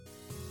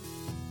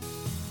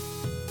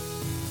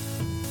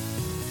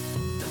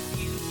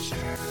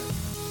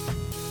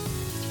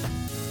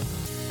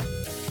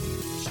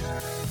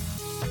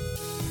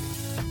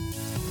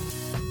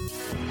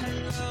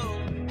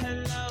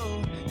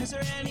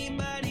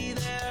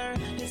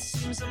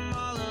seems I'm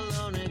all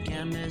alone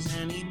again. Does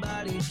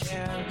anybody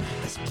care?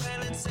 This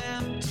planet's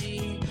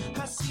empty.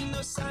 I see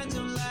no signs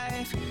of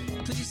life.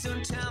 Please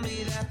don't tell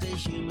me that the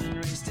human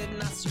race did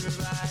not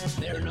survive.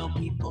 There are no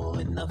people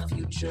in the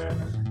future.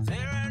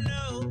 There are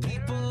no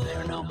people. There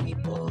are no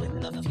people in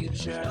the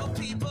future. No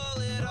people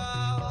at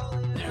all.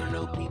 There are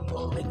no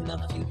people in the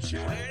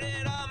future. Where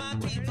did all my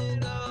people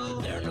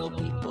go? There are no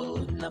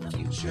people in the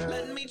future.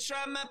 Let me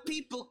try my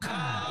people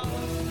call.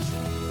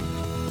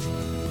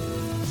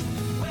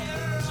 Where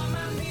are all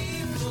my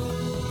people?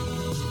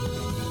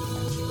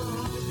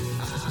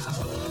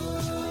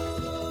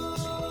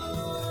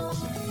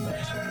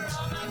 Where are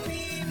all my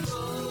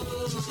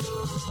people?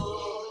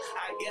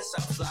 I guess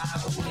I'll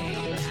fly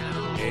away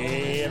now.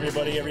 Hey,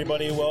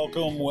 everybody,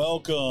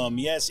 welcome.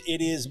 Yes,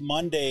 it is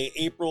Monday,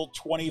 April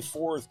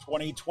 24th,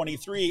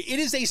 2023. It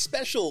is a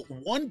special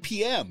 1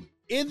 p.m.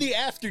 in the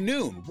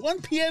afternoon.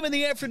 1 p.m. in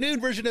the afternoon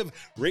version of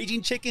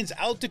Raging Chicken's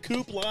Out to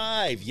Coop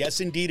Live.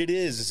 Yes, indeed it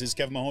is. This is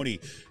Kevin Mahoney,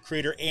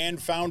 creator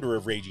and founder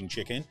of Raging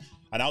Chicken.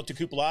 On Out to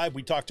Coop Live,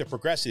 we talk to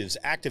progressives,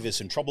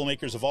 activists, and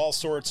troublemakers of all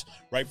sorts,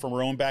 right from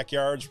our own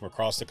backyards from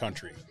across the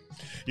country.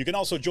 You can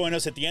also join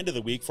us at the end of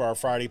the week for our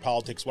Friday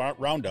Politics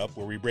Roundup,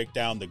 where we break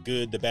down the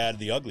good, the bad,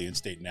 the ugly in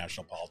state and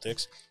national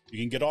politics. You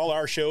can get all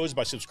our shows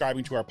by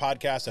subscribing to our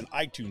podcast on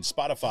iTunes,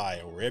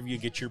 Spotify, or wherever you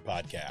get your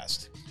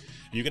podcast.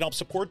 You can help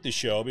support this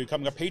show by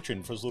becoming a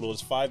patron for as little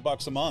as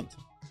 $5 a month.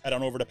 Head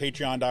on over to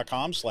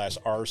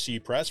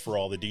patreon.com/rcpress for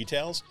all the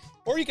details.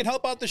 Or you can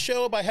help out the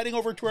show by heading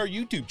over to our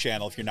YouTube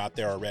channel if you're not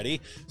there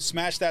already.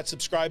 Smash that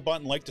subscribe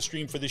button, like the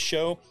stream for this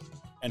show,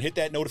 and hit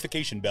that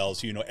notification bell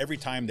so you know every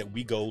time that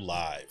we go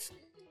live.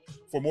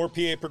 For more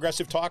PA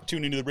Progressive Talk,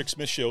 tune into the Rick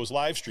Smith Show's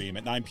live stream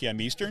at 9 p.m.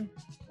 Eastern.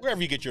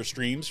 Wherever you get your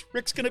streams,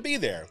 Rick's going to be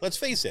there. Let's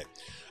face it.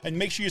 And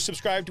make sure you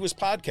subscribe to his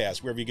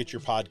podcast wherever you get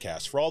your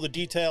podcasts. For all the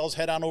details,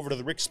 head on over to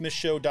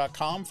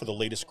thericksmithshow.com for the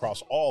latest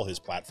across all his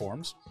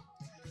platforms.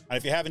 And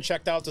if you haven't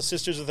checked out the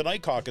Sisters of the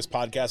Night Caucus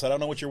podcast, I don't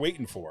know what you're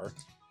waiting for.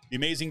 The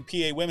amazing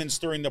PA women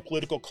stirring the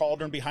political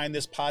cauldron behind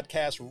this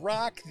podcast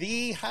rock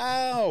the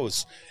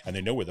house. And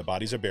they know where the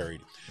bodies are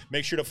buried.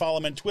 Make sure to follow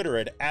them on Twitter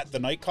at The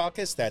Night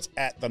Caucus. That's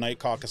at The Night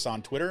Caucus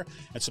on Twitter.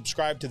 And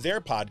subscribe to their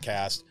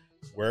podcast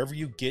wherever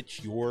you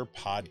get your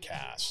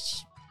podcasts.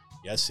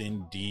 Yes,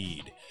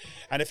 indeed.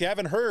 And if you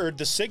haven't heard,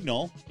 The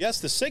Signal.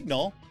 Yes, The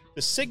Signal.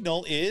 The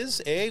Signal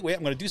is a... Wait,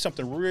 I'm going to do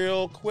something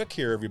real quick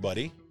here,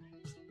 everybody.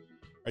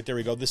 Right, there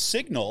we go. The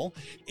Signal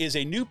is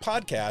a new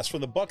podcast from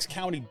the Bucks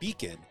County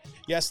Beacon.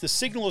 Yes, The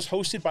Signal is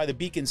hosted by the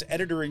Beacon's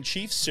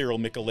editor-in-chief, Cyril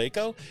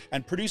Michaleko,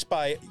 and produced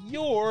by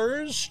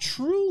yours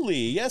truly.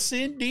 Yes,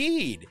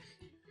 indeed.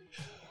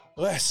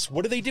 Yes,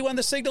 what do they do on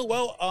The Signal?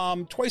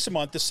 Well, twice a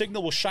month, The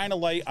Signal will shine a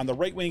light on the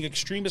right-wing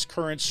extremist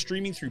currents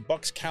streaming through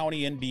Bucks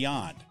County and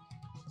beyond.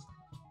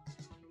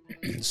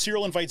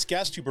 Cyril invites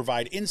guests to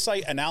provide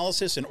insight,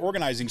 analysis, and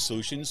organizing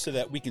solutions so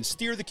that we can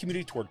steer the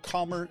community toward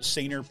calmer,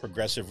 saner,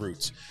 progressive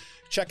roots.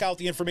 Check out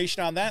the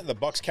information on that at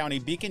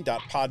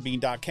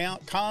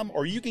thebuckscountybeacon.podbean.com,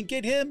 or you can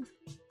get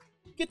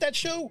that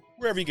show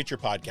wherever you get your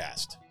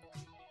podcast.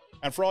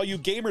 And for all you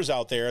gamers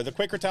out there, the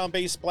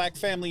Quakertown-based black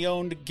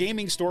family-owned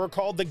gaming store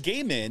called The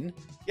Game Inn,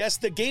 yes,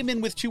 The Game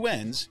Inn with 2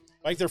 N's.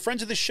 Like they're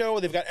friends of the show,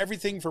 they've got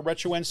everything for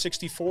retro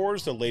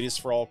N64s, the latest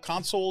for all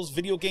consoles,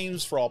 video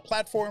games for all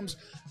platforms,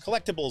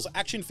 collectibles,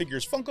 action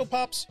figures, Funko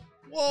Pops,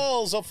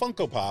 walls of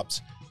Funko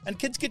Pops, and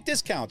kids get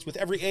discounts with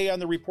every A on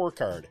the report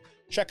card.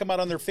 Check them out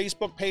on their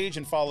Facebook page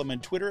and follow them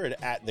on Twitter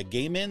at The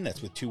Game Inn.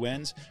 That's with 2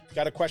 N's. If you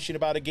got a question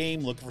about a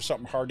game, looking for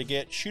something hard to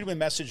get, shoot them a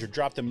message or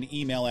drop them an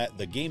email at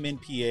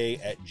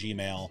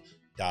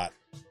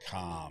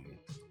thegameinpa@gmail.com.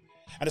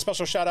 And a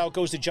special shout out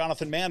goes to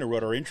Jonathan Mann, who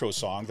wrote our intro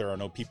song, There Are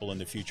No People in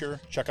the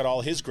Future. Check out all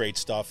his great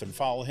stuff and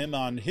follow him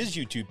on his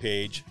YouTube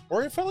page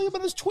or follow him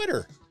on his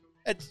Twitter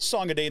at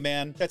Song a Day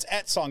Man. That's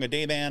at Song a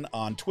Day Man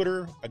on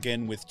Twitter,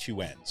 again with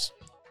 2 N's.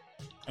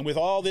 And with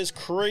all this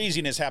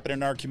craziness happening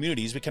in our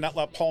communities, we cannot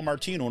let Paul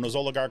Martino and his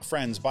oligarch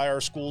friends buy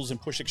our schools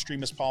and push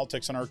extremist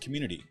politics in our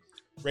community.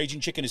 Raging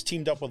Chicken has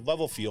teamed up with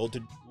Levelfield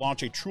to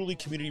launch a truly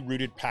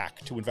community-rooted PAC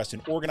to invest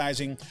in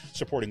organizing,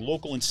 supporting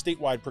local and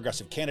statewide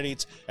progressive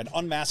candidates, and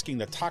unmasking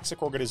the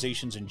toxic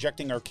organizations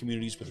injecting our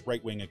communities with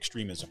right-wing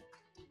extremism.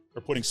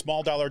 We're putting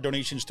small-dollar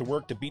donations to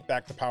work to beat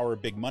back the power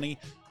of big money.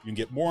 You can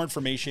get more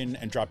information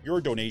and drop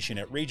your donation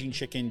at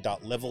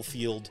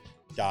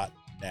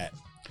ragingchicken.levelfield.net.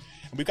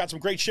 And we've got some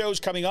great shows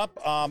coming up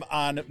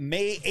on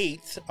May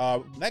 8th.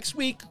 Next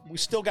week, we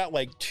still got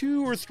like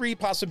 2 or 3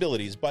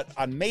 possibilities, but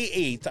on May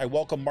 8th, I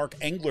welcome Mark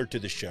Engler to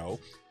the show.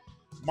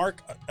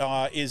 Mark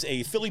is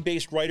a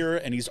Philly-based writer,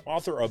 and he's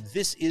author of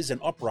This Is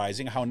an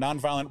Uprising, How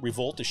Nonviolent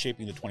Revolt is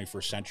Shaping the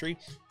 21st Century,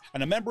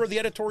 and a member of the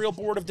editorial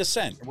board of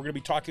Dissent. And we're going to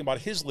be talking about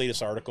his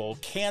latest article,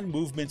 Can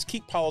Movements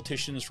Keep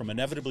Politicians from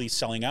Inevitably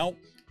Selling Out?,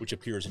 which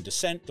appears in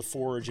Dissent, The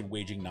Forge, and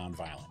Waging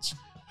Nonviolence.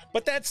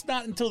 But that's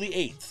not until the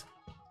 8th.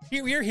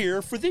 We're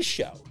here for this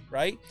show,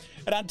 right?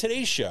 And on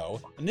today's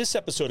show, in this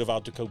episode of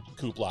Out to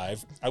Coop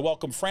Live, I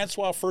welcome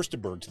François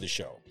Furstenburg to the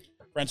show.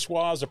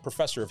 François is a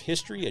professor of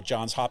history at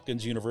Johns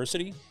Hopkins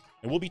University.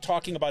 and we'll be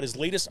talking about his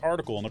latest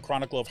article in the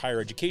Chronicle of Higher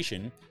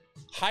Education,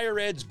 Higher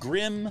Ed's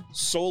Grim,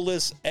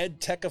 Soulless,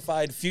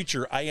 Ed-Techified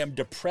Future. I am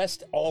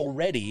depressed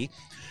already,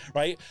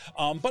 right?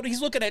 But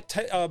he's looking at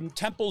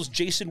Temple's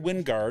Jason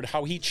Wingard,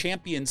 how he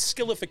champions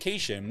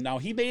skillification. Now,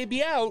 he may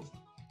be out,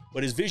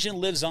 but his vision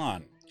lives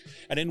on.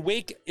 And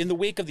in the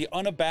wake of the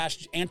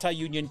unabashed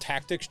anti-union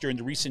tactics during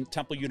the recent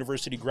Temple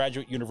University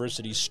Graduate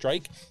University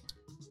strike,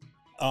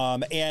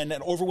 and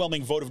an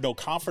overwhelming vote of no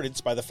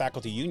confidence by the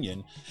faculty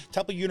union,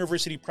 Temple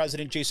University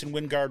President Jason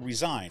Wingard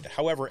resigned.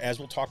 However, as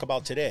we'll talk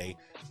about today,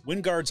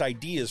 Wingard's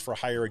ideas for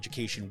higher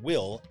education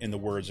will, in the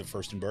words of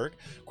Furstenburg,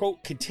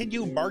 quote,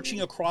 continue marching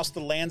across the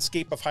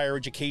landscape of higher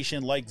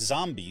education like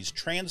zombies,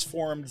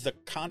 transforming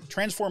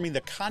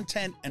the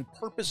content and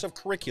purpose of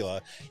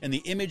curricula in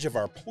the image of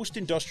our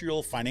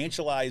post-industrial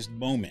financialized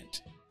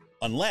moment,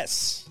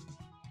 unless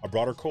a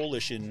broader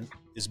coalition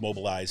is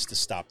mobilized to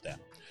stop them.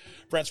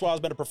 François has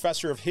been a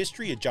professor of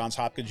history at Johns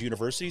Hopkins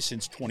University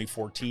since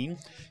 2014.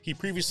 He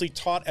previously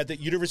taught at the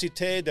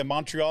Université de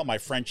Montréal. My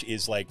French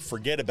is like,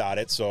 forget about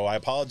it, so I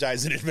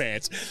apologize in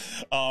advance.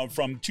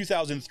 From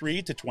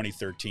 2003 to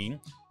 2013.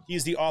 He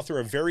is the author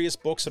of various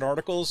books and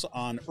articles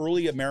on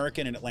early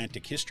American and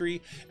Atlantic history,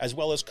 as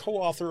well as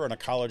co-author on a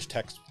college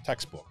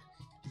textbook.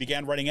 He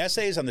began writing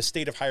essays on the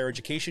state of higher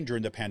education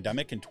during the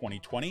pandemic in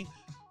 2020,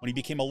 when he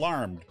became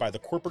alarmed by the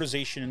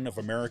corporatization of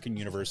American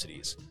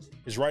universities.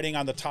 His writing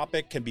on the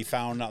topic can be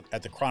found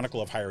at the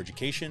Chronicle of Higher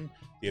Education,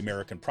 the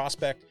American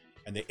Prospect,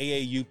 and the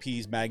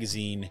AAUP's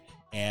magazine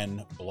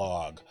and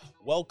blog.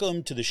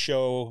 Welcome to the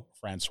show,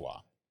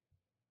 François.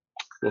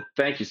 Well,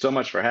 thank you so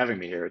much for having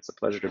me here. It's a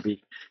pleasure to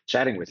be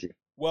chatting with you.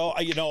 Well,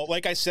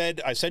 like I said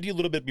to you a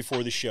little bit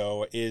before the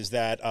show, is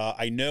that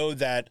I know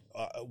that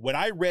when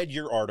I read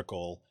your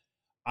article,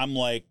 I'm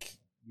like,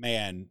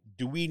 man,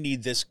 do we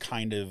need this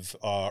kind of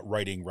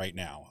writing right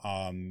now?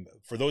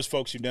 For those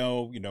folks who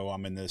know,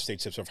 I'm in the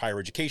State System of Higher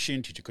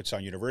Education, teach at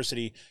Kutztown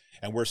University,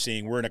 and we're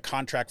in a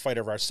contract fight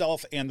of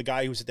ourselves and the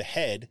guy who's at the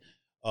head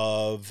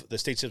of the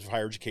State System of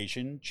Higher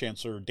Education,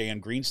 Chancellor Dan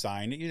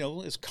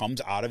Greenstein,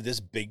 comes out of this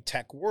big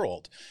tech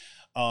world.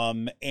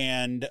 So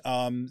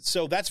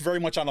that's very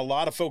much on a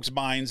lot of folks'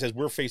 minds as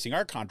we're facing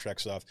our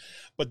contract stuff.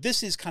 But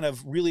this is kind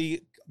of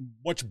really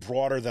much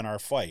broader than our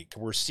fight.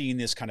 We're seeing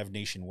this kind of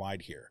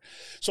nationwide here.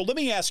 So let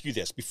me ask you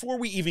this, before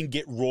we even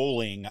get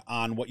rolling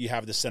on what you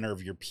have at the center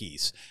of your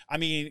piece. I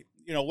mean,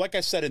 like I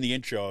said in the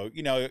intro,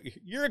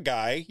 you're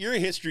a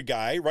history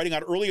guy writing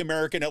on early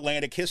American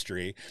Atlantic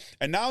history.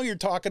 And now you're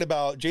talking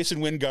about Jason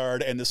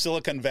Wingard and the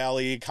Silicon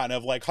Valley kind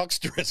of like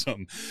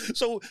hucksterism.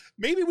 So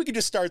maybe we could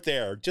just start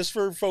there, just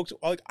for folks.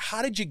 Like,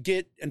 how did you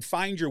get and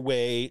find your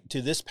way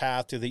to this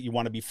path that you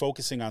want to be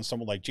focusing on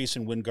someone like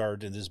Jason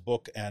Wingard in his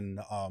book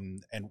and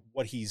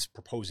what he's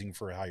proposing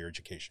for higher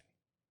education?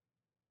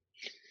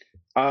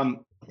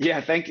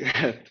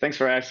 Thanks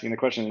for asking the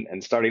question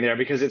and starting there,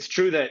 because it's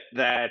true that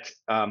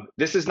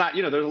this is not,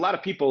 there's a lot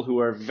of people who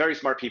are very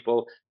smart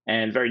people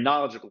and very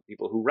knowledgeable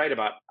people who write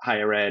about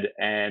higher ed,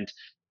 and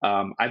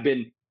I've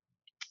been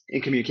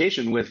in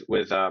communication with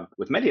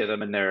many of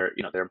them, and they're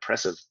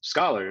impressive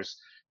scholars,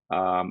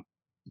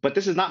 but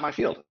this is not my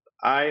field.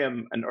 I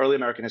am an early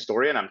American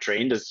historian. I'm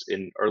trained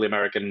in early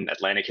American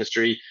Atlantic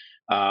history.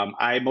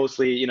 I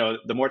mostly,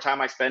 the more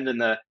time I spend in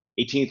the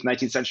 18th,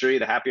 19th century,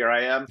 the happier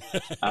I am.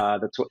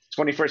 The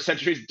 21st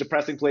century is a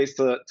depressing place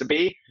to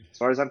be, as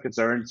far as I'm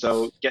concerned.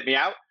 So get me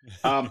out.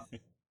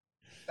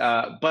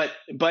 But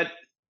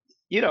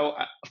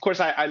of course,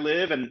 I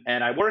live and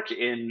I work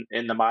in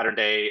the modern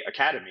day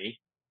academy,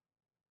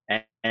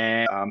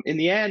 and in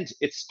the end,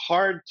 it's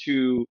hard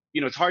to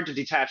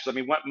detach. I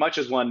mean, much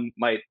as one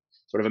might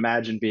sort of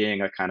imagine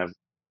being a kind of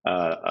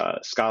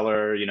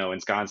scholar,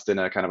 ensconced in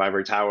a kind of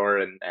ivory tower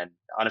and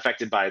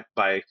unaffected by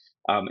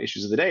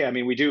issues of the day. I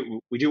mean, we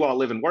do all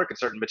live and work in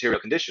certain material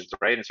conditions,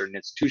 right? In certain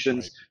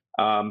institutions.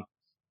 Right.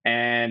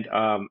 And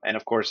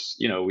of course,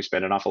 we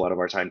spend an awful lot of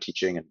our time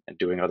teaching and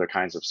doing other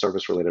kinds of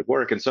service related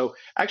work. And so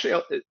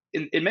actually,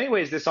 in many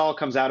ways, this all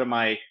comes out of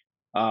my,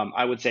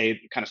 I would say,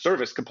 kind of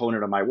service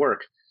component of my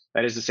work.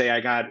 That is to say,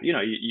 I got,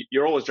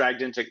 you're always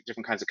dragged into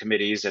different kinds of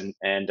committees, and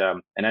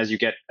as you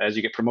get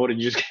promoted,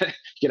 you just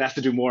get asked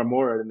to do more and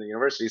more in the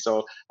university.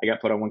 So I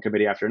got put on one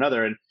committee after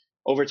another, and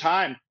over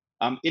time,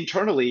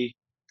 internally,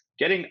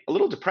 getting a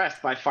little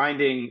depressed by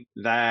finding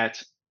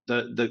that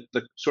the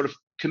sort of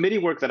committee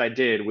work that I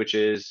did, which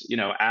is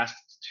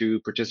asked to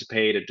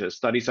participate and to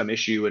study some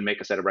issue and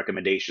make a set of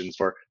recommendations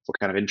for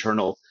kind of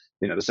internal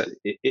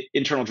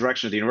internal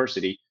direction of the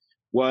university,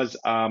 was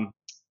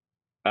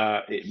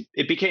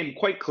it became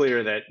quite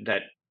clear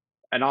that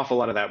an awful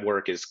lot of that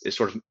work is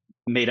sort of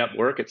made up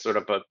work. It's sort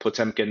of a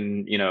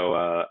Potemkin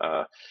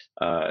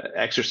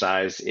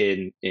exercise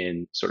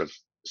in sort of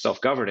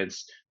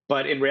self-governance.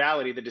 But in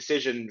reality, the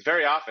decision,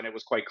 very often it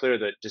was quite clear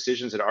that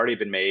decisions had already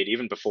been made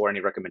even before any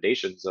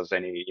recommendations of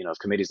any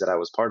committees that I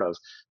was part of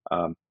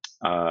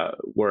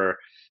were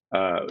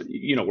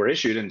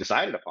issued and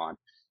decided upon.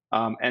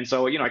 And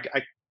so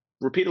I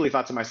repeatedly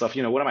thought to myself,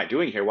 what am I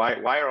doing here?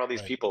 Why are all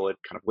these people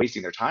kind of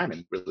wasting their time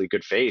in really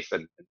good faith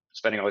and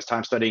spending all this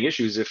time studying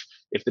issues if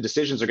the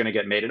decisions are going to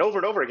get made? And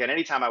over again,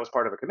 anytime I was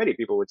part of a committee,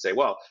 people would say,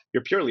 well,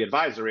 you're purely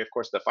advisory. Of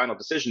course, the final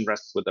decision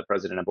rests with the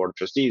president and board of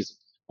trustees.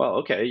 Well,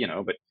 okay,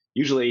 but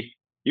usually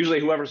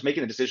whoever's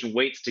making the decision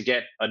waits to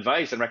get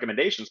advice and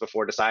recommendations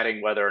before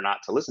deciding whether or not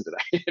to listen to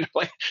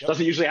that.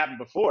 Doesn't usually happen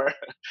before.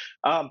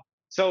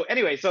 So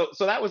anyway, so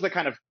that was the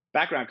kind of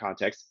background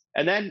context.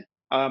 And then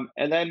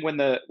when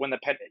the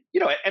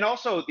and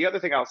also the other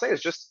thing I'll say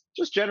is just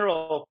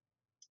general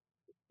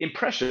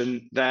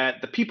impression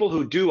that the people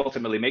who do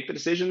ultimately make the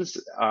decisions,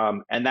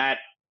 and that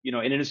in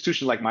an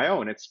institution like my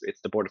own, it's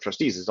the board of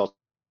trustees is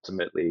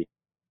ultimately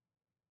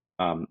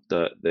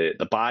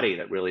the body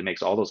that really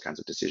makes all those kinds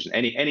of decisions.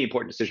 Any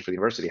important decision for the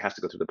university has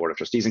to go through the board of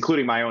trustees,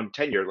 including my own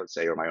tenure, let's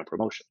say, or my own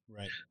promotion.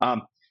 Right.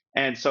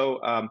 And so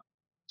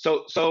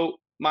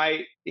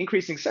my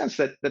increasing sense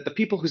that the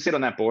people who sit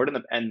on that board,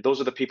 and those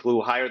are the people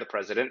who hire the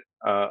president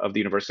of the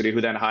university, who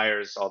then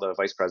hires all the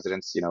vice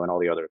presidents, and all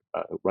the other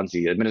who runs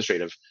the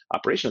administrative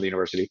operation of the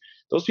university.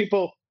 Those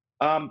people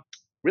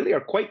really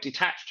are quite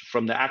detached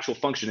from the actual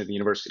function of the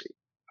university.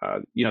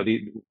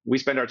 We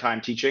spend our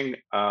time teaching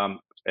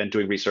and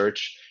doing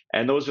research,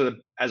 and those are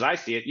as I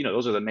see it,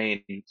 those are the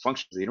main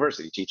functions of the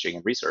university: teaching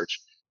and research.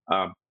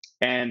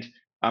 And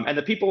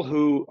the people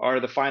who are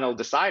the final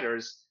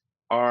deciders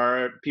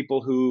are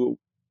people who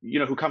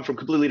come from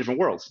completely different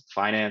worlds: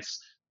 finance,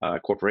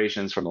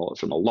 corporations, from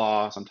the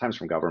law, sometimes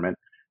from government,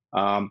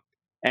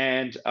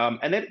 and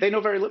they know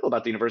very little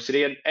about the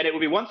university. And it would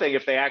be one thing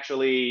if they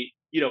actually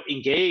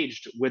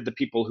engaged with the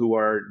people who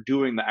are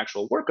doing the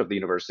actual work of the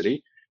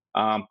university,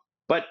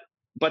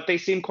 but they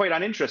seem quite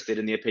uninterested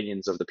in the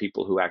opinions of the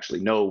people who actually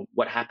know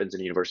what happens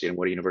in a university and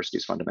what a university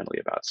is fundamentally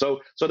about.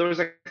 So there was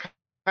a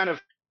kind of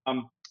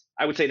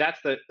I would say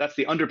that's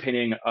the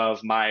underpinning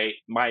of my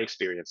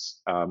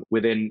experience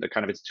within the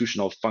kind of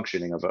institutional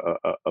functioning of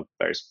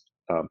various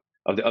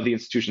of the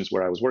institutions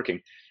where I was working,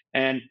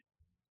 and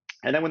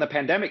then when the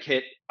pandemic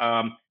hit,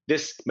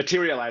 this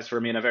materialized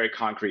for me in a very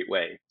concrete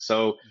way.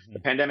 So the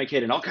pandemic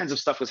hit, and all kinds of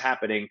stuff was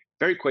happening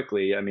very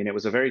quickly. I mean, it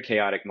was a very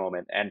chaotic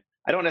moment, and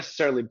I don't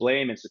necessarily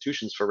blame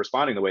institutions for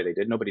responding the way they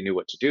did. Nobody knew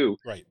what to do.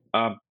 Right.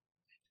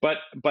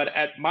 But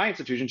at my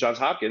institution, Johns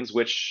Hopkins,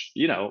 which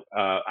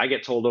I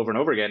get told over and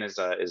over again is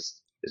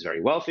very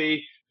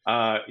wealthy.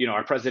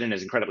 Our president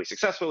is incredibly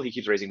successful. He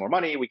keeps raising more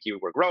money.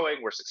 We're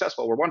growing. We're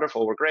successful. We're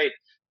wonderful. We're great.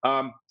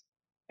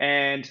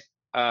 And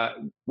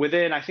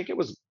within, I think it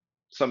was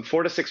some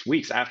 4 to 6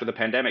 weeks after the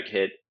pandemic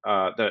hit,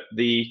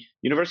 the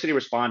university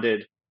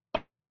responded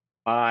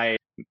by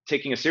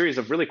taking a series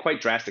of really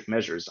quite drastic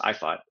measures, I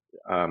thought.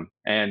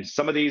 And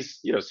some of these,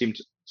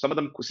 some of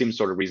them seemed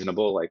sort of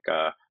reasonable, like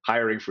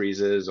hiring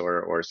freezes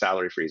or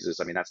salary freezes.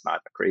 I mean, that's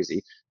not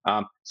crazy.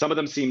 Some of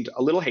them seemed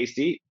a little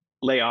hasty,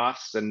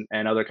 layoffs and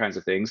other kinds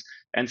of things.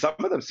 And some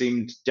of them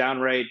seemed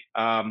downright,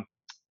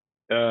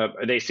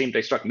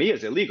 they struck me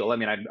as illegal. I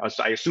mean,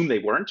 I assume they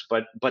weren't,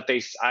 but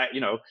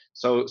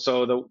so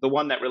the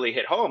one that really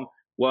hit home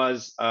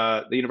was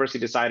the university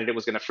decided it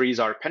was going to freeze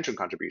our pension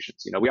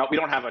contributions. We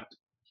don't have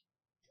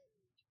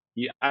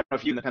I don't know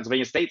if you in the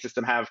Pennsylvania state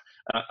system have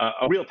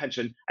a real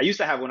pension. I used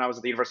to have when I was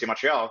at the University of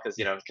Montreal because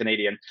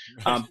Canadian,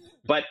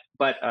 but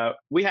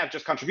we have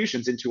just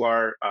contributions into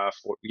our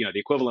the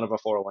equivalent of a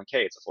 401k.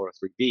 It's a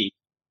 403b,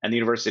 and the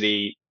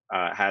university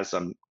has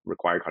some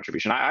required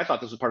contribution. I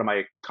thought this was part of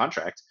my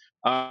contract,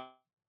 and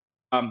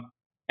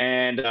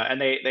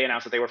they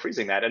announced that they were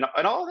freezing that, and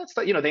all that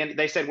stuff.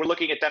 They said we're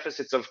looking at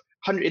deficits of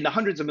in the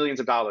hundreds of millions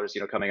of dollars,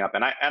 coming up,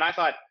 and I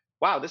thought,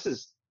 wow, this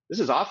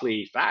is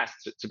awfully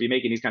fast to be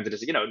making these kinds of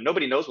decisions.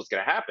 Nobody knows what's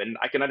going to happen.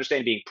 I can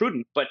understand being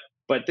prudent, but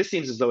this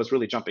seems as though it's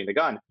really jumping the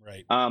gun.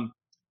 Right.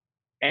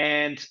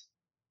 And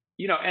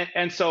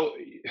so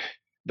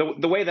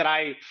the way that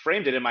I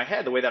framed it in my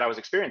head, the way that I was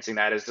experiencing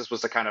that is this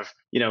was a kind of,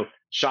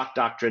 shock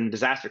doctrine,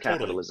 disaster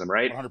capitalism,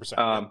 totally. Right?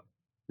 100%.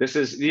 This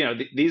is,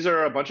 these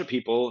are a bunch of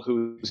people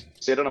who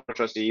sit on our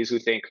trustees who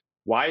think,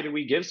 why do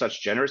we give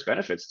such generous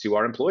benefits to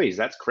our employees?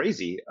 That's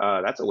crazy.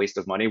 That's a waste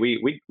of money.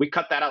 We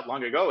cut that out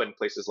long ago in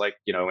places like,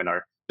 in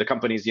the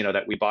companies,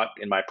 that we bought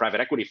in my private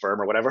equity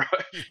firm or whatever.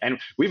 And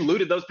we've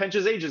looted those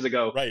pensions ages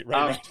ago.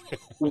 Right.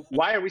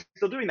 Why are we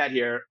still doing that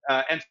here?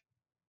 And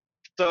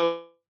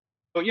so,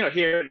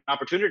 here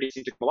opportunities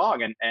seemed to come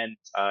along and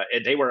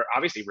they were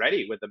obviously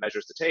ready with the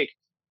measures to take.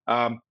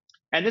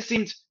 And this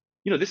seemed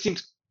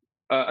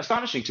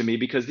astonishing to me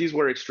because these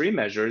were extreme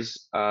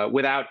measures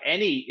without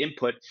any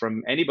input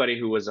from anybody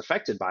who was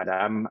affected by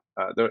them.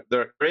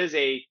 There is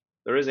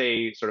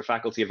a sort of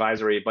faculty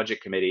advisory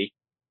budget committee,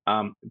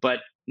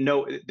 but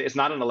no, it's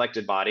not an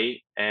elected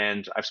body.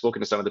 And I've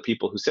spoken to some of the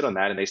people who sit on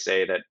that, and they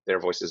say that their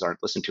voices aren't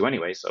listened to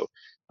anyway. So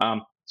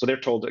they're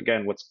told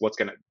again what's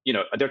going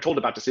to they're told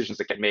about decisions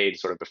that get made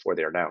sort of before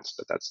they're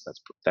announced.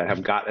 That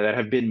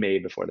have been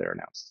made before they're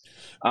announced.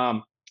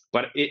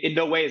 But in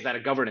no way is that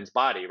a governance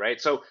body, right?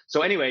 So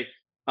anyway.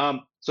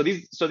 So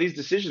these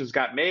decisions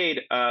got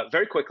made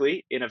very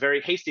quickly, in a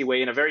very hasty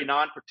way, in a very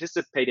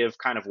non-participative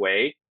kind of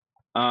way,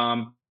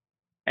 and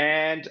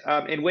and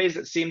in ways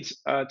that seemed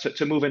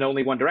to move in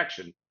only one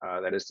direction.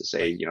 That is to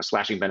say,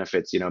 slashing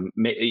benefits,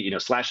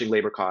 slashing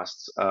labor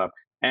costs,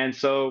 and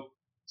so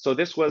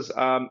this was,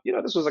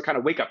 this was a kind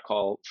of wake up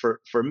call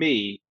for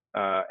me,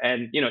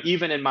 and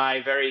even in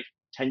my very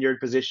tenured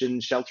position,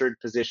 sheltered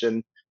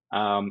position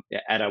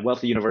at a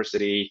wealthy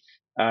university.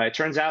 It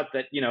turns out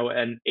that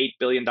an $8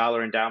 billion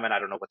endowment, I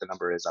don't know what the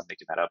number is, I'm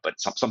making that up, but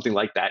something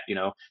like that.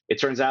 It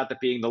turns out that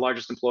being the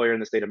largest employer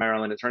in the state of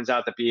Maryland, it turns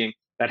out that being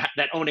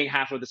that owning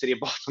half of the city of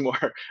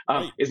Baltimore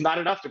is not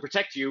enough to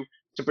protect you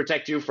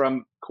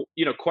from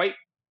quite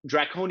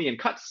draconian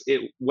cuts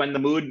when the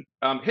mood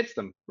hits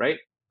them, right?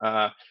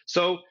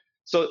 So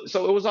it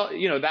was all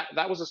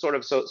that was a sort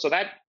of so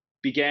that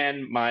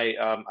began my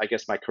I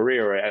guess my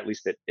career, or at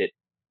least it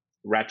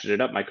ratcheted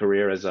up my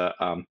career as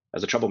a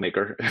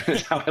troublemaker.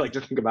 Is how I like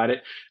to think about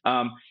it.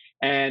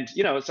 And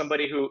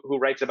somebody who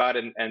writes about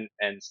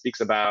and speaks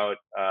about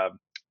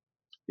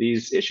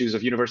these issues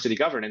of university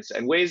governance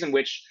and ways in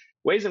which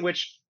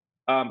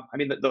I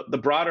mean the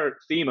broader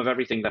theme of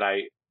everything that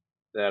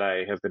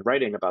I have been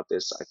writing about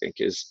this, I think,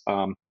 is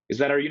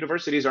that our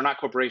universities are not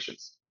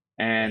corporations,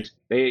 and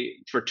they,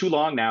 for too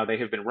long now, they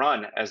have been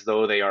run as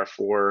though they are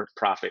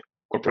for-profit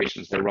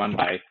corporations. They're run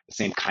by the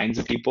same kinds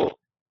of people,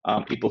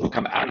 people who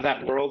come out of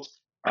that world,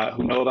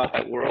 who know about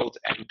that world,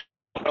 and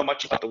don't know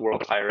much about the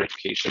world of higher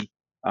education.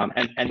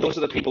 And those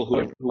are the people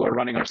who are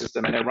running our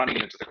system, and they're running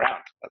it into the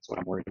ground. That's what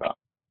I'm worried about.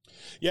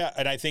 Yeah,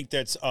 and I think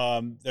that's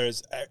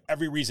there's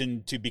every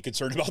reason to be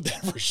concerned about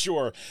that for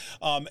sure.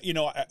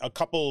 A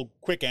couple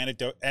quick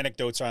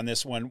anecdotes on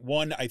this one.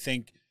 One, I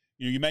think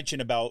you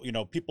mentioned about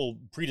people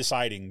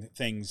pre-deciding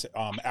things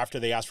after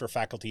they ask for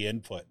faculty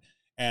input.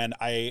 And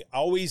I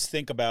always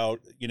think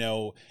about,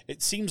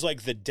 it seems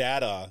like the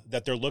data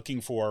that they're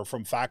looking for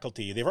from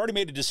faculty, they've already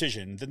made a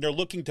decision, then they're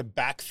looking to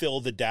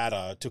backfill the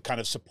data to kind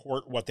of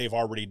support what they've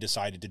already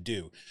decided to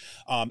do.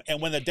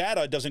 And when the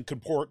data doesn't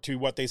comport to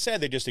what they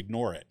said, they just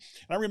ignore it.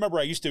 And I remember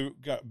I used to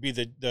be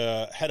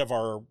the head of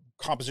our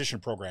composition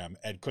program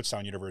at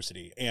Kutztown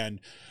University. And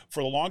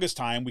for the longest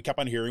time, we kept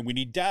on hearing we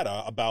need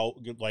data about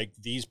like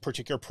these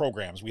particular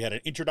programs. We had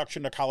an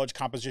introduction to college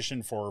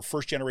composition for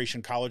first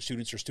generation college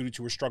students or students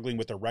who were struggling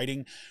with their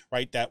writing,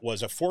 right? That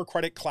was a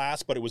 4-credit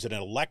class, but it was an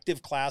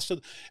elective class.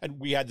 And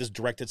we had this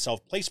directed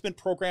self-placement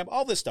program,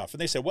 all this stuff. And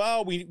they said,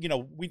 well, we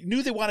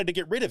knew they wanted to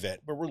get rid of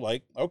it, but we're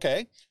like,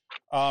 okay.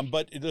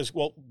 But it was,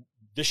 well,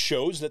 this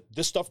shows that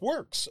this stuff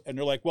works. And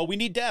they're like, well, we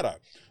need data.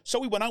 So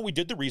we went out, we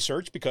did the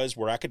research because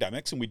we're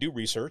academics and we do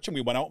research, and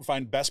we went out and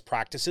find best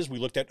practices. We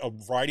looked at a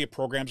variety of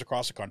programs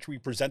across the country. We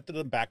presented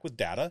them back with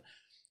data,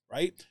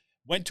 right?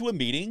 Went to a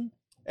meeting,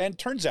 and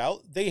turns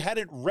out they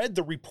hadn't read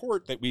the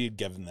report that we had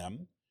given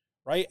them,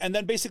 right? And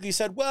then basically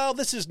said, well,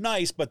 this is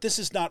nice, but this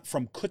is not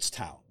from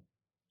Kutztown.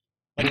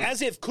 Like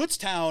as if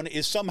Kutztown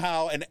is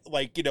somehow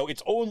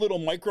its own little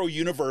micro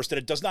universe, that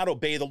it does not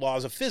obey the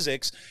laws of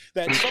physics,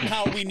 that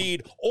somehow we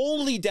need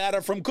only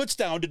data from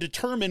Kutztown to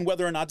determine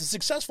whether or not it's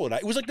successful or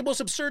not. It was like the most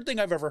absurd thing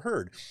I've ever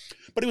heard.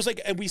 But it was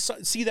like, and we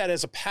see that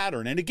as a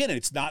pattern. And again,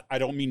 it's not, I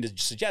don't mean to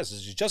suggest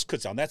it's just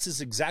Kutztown.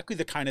 That's exactly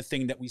the kind of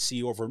thing that we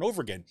see over and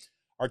over again.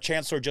 Our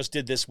chancellor just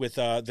did this with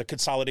the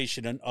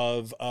consolidation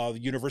of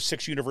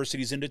 6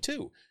 universities into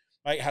 2.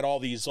 Right, had all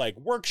these like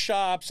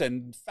workshops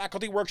and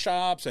faculty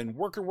workshops and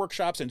worker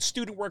workshops and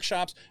student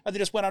workshops, and they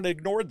just went on and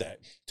ignored that,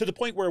 to the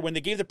point where when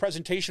they gave the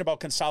presentation about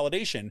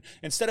consolidation,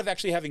 instead of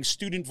actually having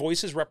student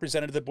voices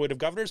represented at the Board of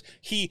Governors,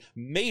 he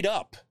made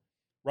up,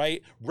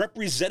 right,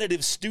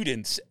 representative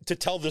students to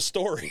tell the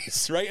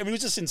stories, right? I mean, it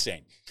was just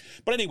insane.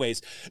 But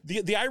anyways,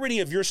 the irony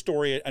of your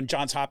story on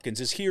Johns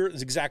Hopkins is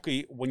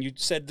exactly when you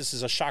said this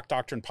is a shock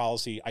doctrine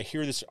policy. I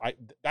hear this.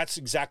 That's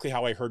exactly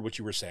how I heard what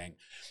you were saying.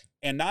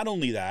 And not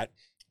only that,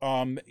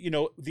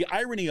 the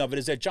irony of it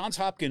is that Johns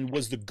Hopkins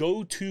was the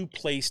go-to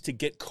place to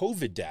get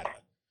COVID data,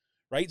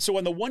 right? So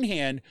on the one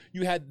hand,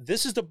 you had,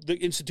 this is the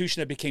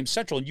institution that became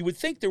central, and you would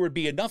think there would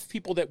be enough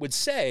people that would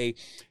say,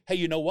 hey,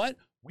 you know what?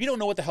 We don't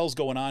know what the hell's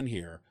going on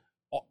here.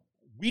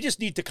 We just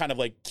need to kind of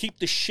like keep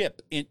the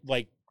ship in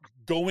like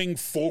going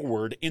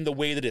forward in the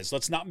way that it is.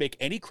 Let's not make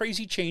any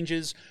crazy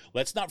changes.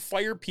 Let's not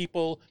fire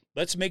people.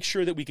 Let's make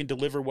sure that we can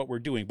deliver what we're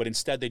doing. But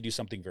instead, they do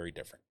something very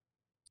different.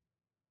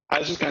 I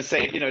was just going to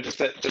say,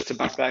 just to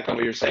bounce back on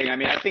what you're saying. I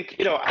mean, I think,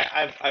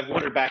 I've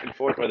wondered back and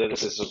forth whether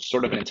this is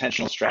sort of an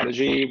intentional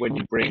strategy when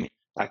you bring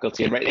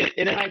faculty in, right?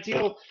 In an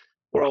ideal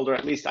world, or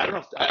at least I don't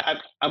know.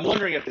 I'm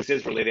wondering if this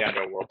is really the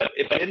ideal world, but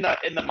in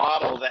the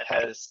model that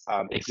has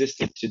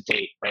existed to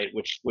date, right?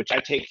 Which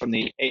I take from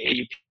the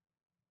AAUP,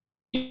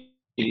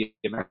 the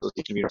American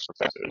Association of University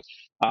Professors.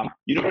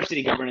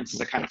 University governance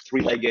is a kind of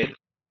 3-legged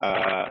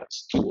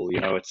stool.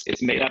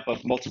 It's made up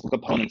of multiple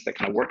components that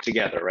kind of work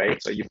together, right?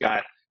 So you've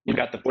got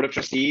the Board of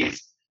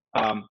Trustees,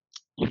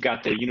 you've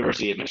got the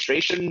university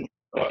administration,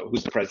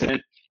 who's the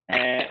president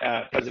and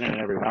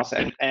everyone else,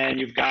 and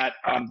you've got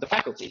the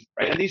faculty,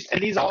 right?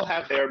 And these all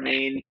have their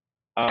main,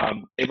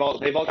 they've all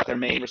got their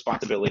main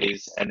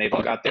responsibilities, and they've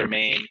all got their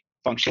main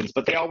functions,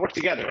 but they all work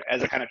together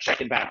as a kind of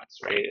check and balance,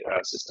 right,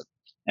 system.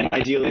 and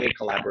ideally they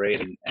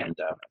collaborate and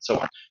so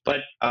on.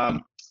 But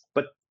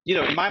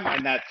in my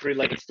mind, that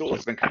three-legged stool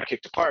has been kind of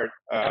kicked apart,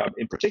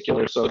 in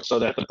particular, so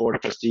that the board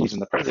of trustees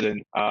and the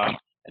president, and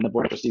the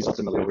board of trustees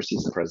ultimately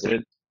oversees the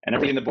president, and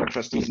everything the board of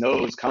trustees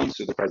knows comes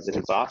through the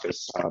president's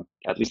office,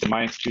 at least in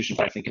my institution,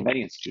 but I think in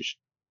many institutions.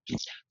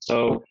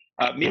 So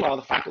meanwhile,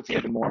 the faculty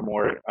have been more and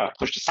more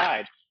pushed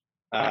aside.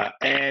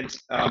 And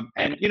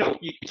you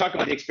talk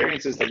about the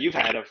experiences that you've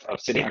had of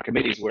sitting on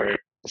committees where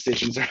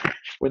decisions are,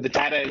 where the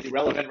data is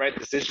irrelevant, right? The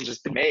decision's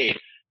just been made.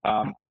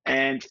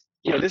 And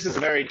this is a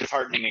very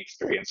disheartening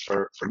experience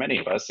for many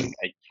of us. And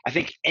I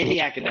think any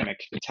academic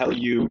can tell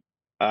you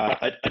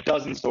a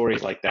dozen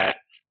stories like that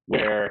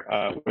where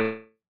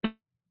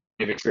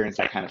they've experienced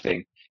that kind of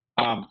thing.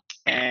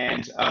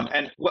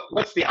 And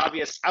what's the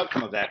obvious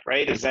outcome of that,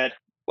 right? Is that,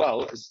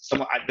 well,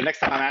 the next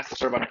time I'm asked to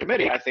serve on a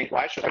committee, I think,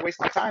 why should I waste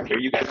my time here?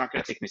 You guys aren't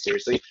going to take me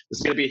seriously. This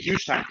is going to be a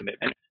huge time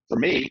commitment for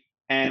me,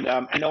 and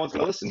no one's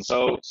going to listen.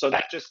 So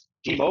that just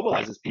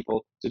demobilizes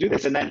people to do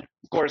this. And then,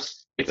 of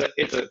course,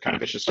 it's a kind of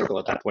vicious circle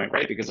at that point,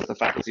 right? Because if the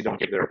faculty don't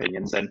give their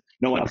opinions, then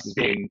no one else's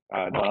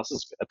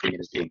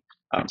opinion is being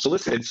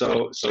solicited.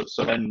 So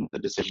then the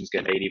decisions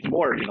get made even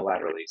more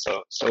unilaterally.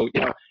 So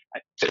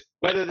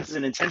whether this is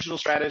an intentional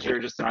strategy or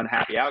just an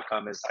unhappy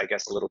outcome is, I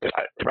guess, a little bit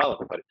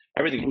irrelevant. But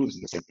everything moves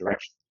in the same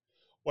direction.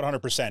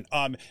 100%.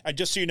 And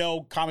just so you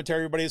know,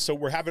 commentary, everybody. So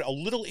we're having a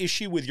little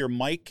issue with your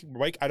mic.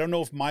 Mike, I don't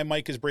know if my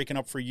mic is breaking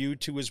up for you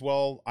too as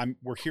well.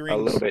 We're hearing a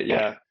little bit,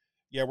 yeah.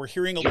 Yeah, we're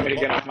hearing a little bit.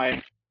 Get off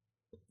my...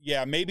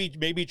 Yeah,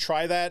 maybe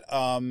try that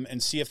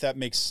and see if that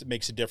makes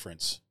a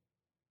difference.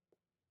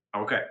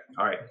 Okay.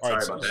 All right.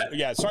 Sorry about that.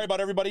 Yeah, sorry about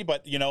everybody,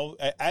 but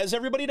as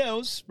everybody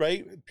knows,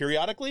 right?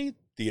 Periodically,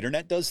 the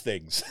internet does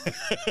things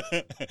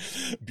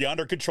beyond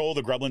our control.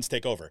 The gremlins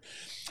take over.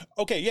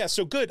 Okay, yeah.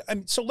 So good.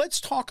 So let's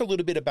talk a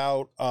little bit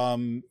about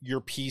your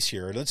piece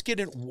here. Let's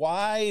get in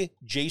why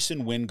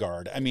Jason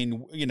Wingard. I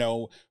mean,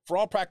 for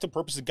all practical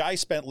purposes, the guy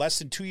spent less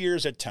than 2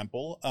 years at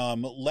Temple,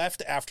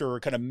 left after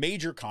kind of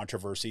major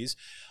controversies,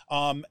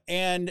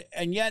 and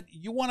yet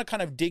you want to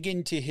kind of dig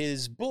into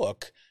his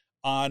book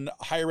on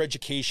higher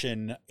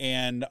education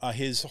and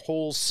his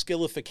whole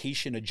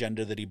skillification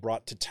agenda that he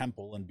brought to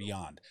Temple and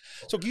beyond.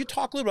 So can you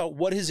talk a little about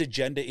what his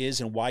agenda is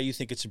and why you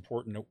think it's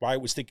important, why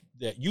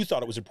that you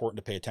thought it was important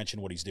to pay attention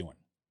to what he's doing?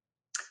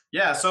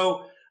 Yeah,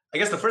 so I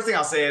guess the first thing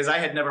I'll say is I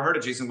had never heard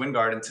of Jason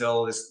Wingard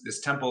until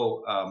this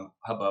Temple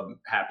hubbub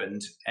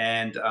happened.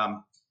 And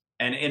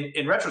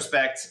in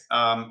retrospect,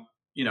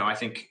 I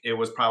think it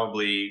was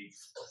probably,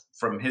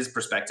 from his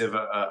perspective,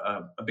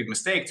 a big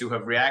mistake to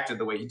have reacted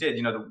the way he did.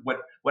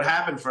 What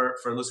happened for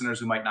listeners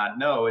who might not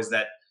know is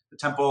that the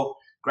Temple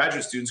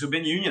graduate students who've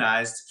been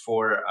unionized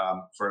for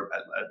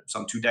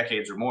some 2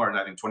 decades or more,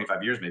 I think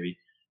 25 years maybe,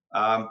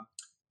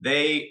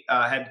 they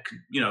had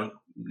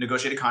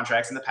negotiated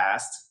contracts in the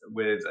past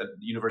with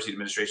university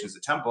administrations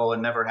at Temple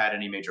and never had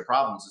any major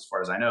problems, as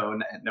far as I know,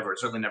 and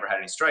certainly never had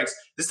any strikes.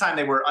 This time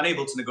they were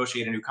unable to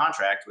negotiate a new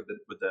contract with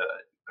the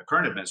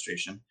current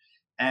administration,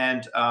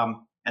 and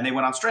they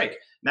went on strike.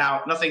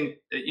 Now, nothing,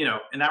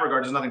 in that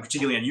regard, there's nothing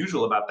particularly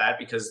unusual about that,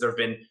 because there have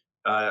been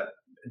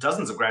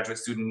dozens of graduate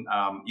student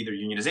either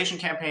unionization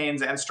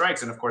campaigns and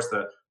strikes. And of course,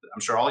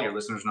 I'm sure all your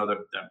listeners know the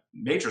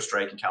major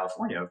strike in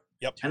California,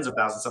 yep. Tens of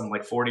thousands, something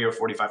like 40 or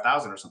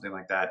 45,000 or something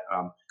like that.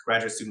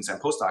 Graduate students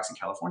and postdocs in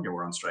California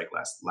were on strike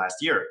last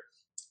year.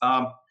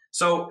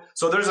 So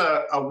there's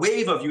a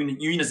wave of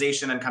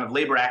unionization and kind of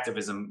labor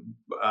activism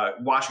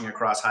washing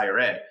across higher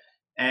ed.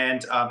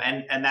 And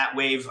that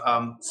wave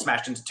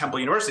smashed into Temple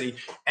University.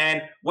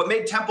 And what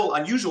made Temple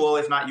unusual,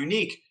 if not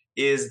unique,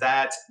 is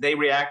that they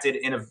reacted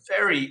in a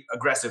very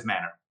aggressive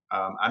manner.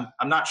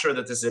 I'm not sure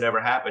that this had ever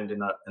happened in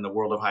the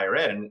world of higher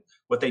ed. And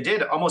what they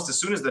did, almost as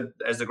soon as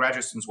the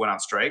graduate students went on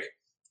strike,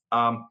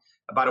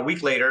 about a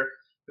week later,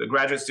 the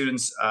graduate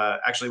students,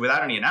 actually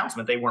without any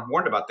announcement, they weren't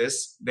warned about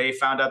this, they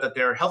found out that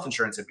their health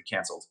insurance had been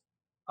canceled.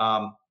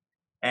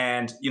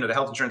 And the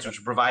health insurance was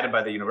provided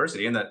by the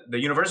university, and the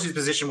university's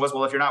position was,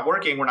 well, if you're not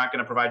working, we're not going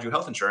to provide you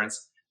health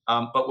insurance.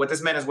 But what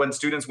this meant is when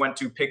students went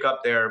to pick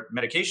up their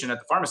medication at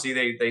the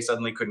pharmacy, they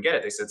suddenly couldn't get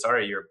it. They said,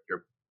 sorry, your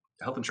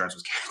health insurance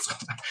was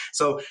canceled.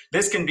 So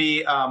this can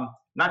be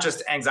not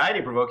just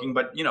anxiety provoking,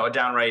 but a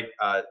downright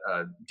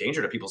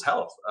danger to people's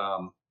health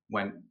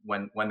when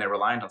they're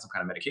reliant on some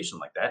kind of medication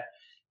like that.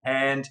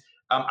 And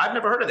I've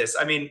never heard of this.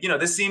 I mean,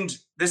 this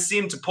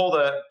seemed to pull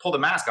the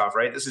mask off,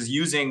 right? This is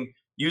using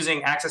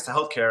access to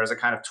healthcare as a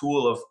kind of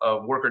tool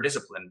of worker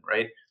discipline,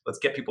 right? Let's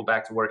get people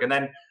back to work. And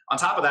then on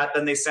top of that,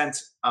 then they sent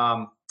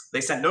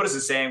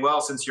notices saying,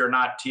 well, since you're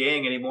not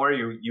TAing anymore,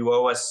 you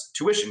owe us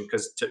tuition,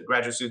 because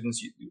graduate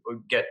students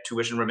get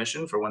tuition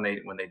remission for when they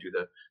do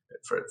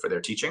for their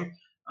teaching.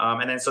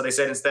 And then so they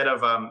said, instead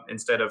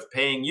of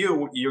paying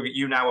you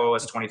now owe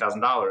us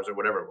 $20,000 or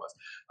whatever it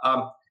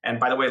was. And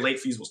by the way, late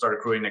fees will start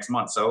accruing next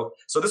month. So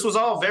this was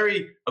all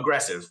very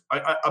aggressive,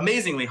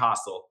 amazingly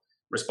hostile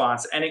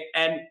response, and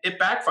it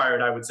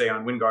backfired, I would say,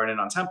 on Wingard and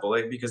on Temple,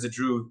 because it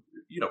drew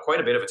quite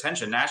a bit of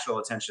attention, national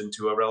attention,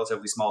 to a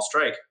relatively small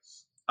strike.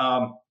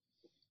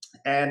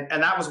 and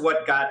that was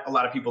what got a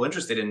lot of people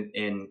interested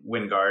in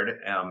Wingard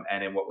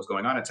and in what was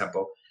going on at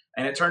Temple.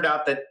 And it turned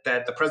out that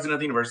the president of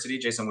the university,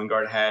 Jason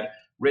Wingard, had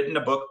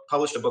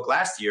published a book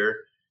last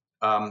year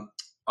on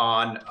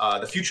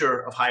the future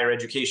of higher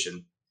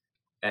education.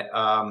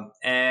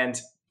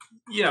 And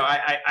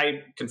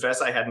I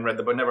confess I hadn't read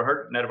the book, never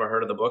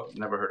heard of the book,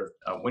 never heard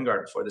of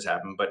Wingard before this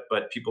happened.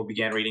 But people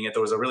began reading it.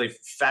 There was a really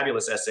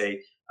fabulous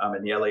essay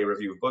in the LA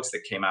Review of Books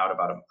that came out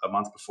about a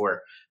month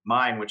before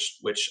mine, which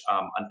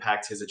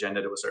unpacked his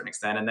agenda to a certain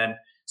extent. And then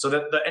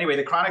anyway,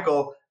 the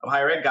Chronicle of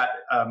Higher Ed got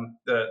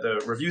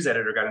the reviews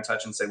editor got in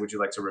touch and said, "Would you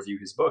like to review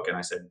his book?" And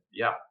I said,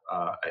 "Yeah,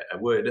 I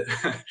would."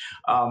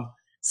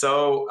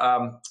 So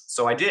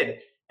I did.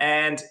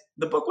 And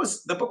the book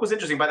was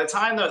interesting. By the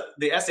time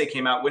the essay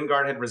came out,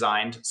 Wingard had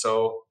resigned.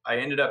 So I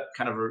ended up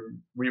kind of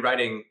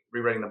rewriting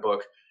the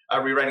book,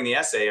 rewriting the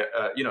essay,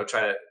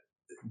 try to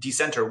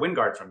decenter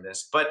Wingard from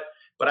this. But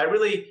I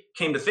really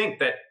came to think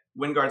that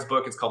Wingard's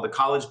book, it's called The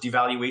College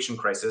Devaluation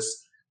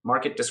Crisis,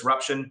 Market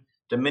Disruption,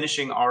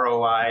 Diminishing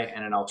ROI,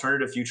 and an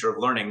Alternative Future of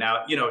Learning.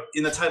 Now,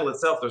 in the title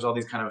itself, there's all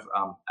these kind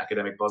of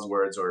academic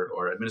buzzwords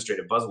or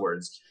administrative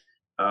buzzwords.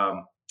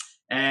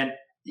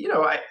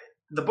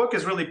 The book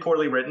is really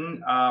poorly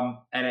written,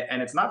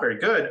 and it's not very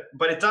good,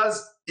 but it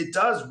does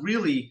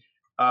really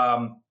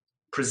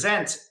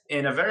present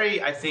in a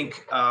very, I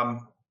think,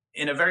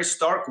 in a very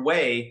stark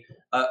way,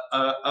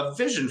 a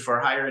vision for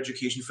higher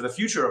education, for the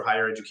future of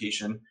higher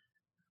education,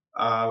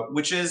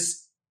 which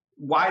is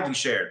widely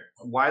shared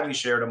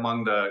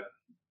among the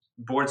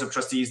boards of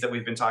trustees that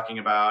we've been talking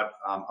about,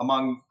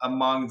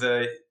 among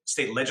the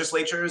state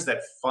legislatures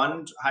that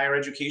fund higher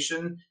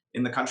education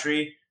in the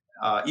country,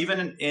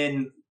 even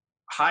in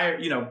higher,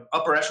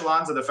 upper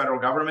echelons of the federal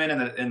government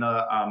and in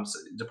the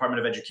Department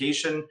of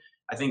Education.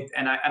 I think,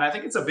 and I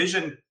think it's a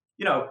vision,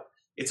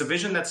 it's a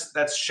vision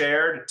that's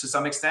shared to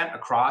some extent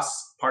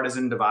across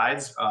partisan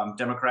divides.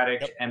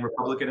 Democratic and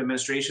Republican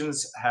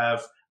administrations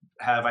have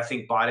I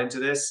think bought into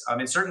this.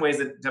 In certain ways,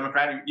 the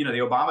Democratic, the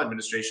Obama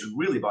administration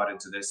really bought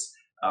into this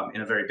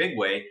in a very big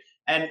way.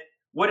 And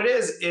what it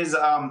is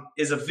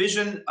a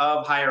vision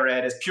of higher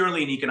ed as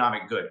purely an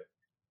economic good.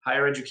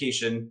 Higher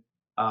education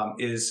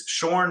is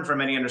shorn from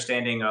any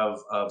understanding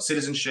of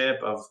citizenship,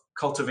 of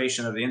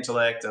cultivation of the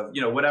intellect, of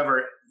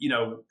whatever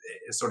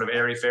sort of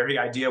airy-fairy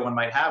idea one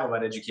might have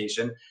about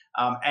education,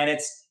 and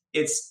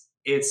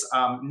it's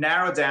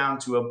narrowed down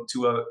to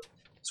a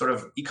sort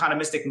of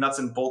economistic nuts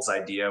and bolts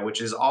idea,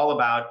 which is all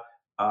about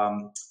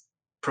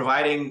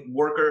providing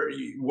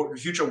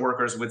future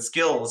workers with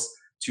skills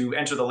to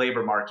enter the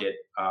labor market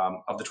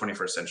of the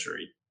 21st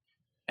century.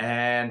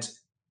 And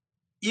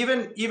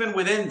even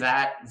within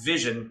that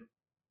vision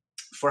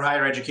for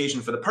higher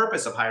education, for the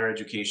purpose of higher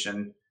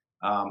education,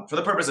 for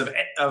the purpose of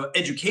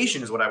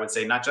education is what I would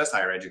say, not just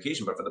higher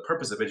education, but for the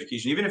purpose of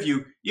education. Even if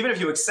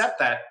you accept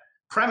that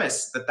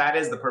premise that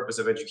is the purpose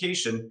of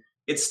education,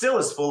 it still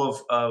is full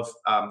of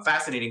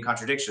fascinating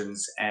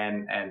contradictions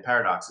and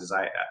paradoxes.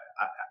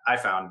 I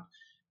found.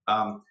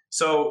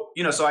 So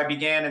I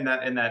began in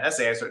that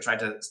essay. I sort of tried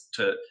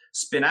to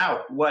spin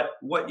out what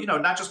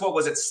not just what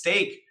was at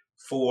stake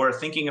for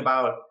thinking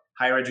about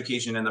higher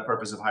education and the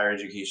purpose of higher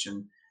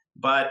education,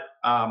 but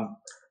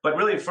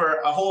really for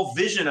a whole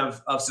vision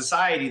of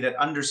society that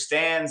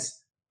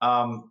understands,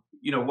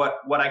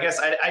 what I guess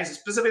I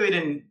specifically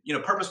didn't,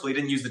 purposefully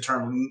didn't use the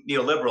term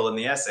neoliberal in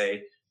the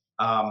essay,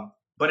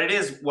 but it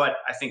is what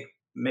I think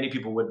many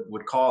people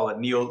would call a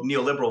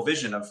neoliberal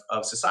vision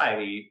of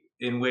society,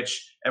 in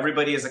which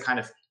everybody is a kind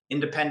of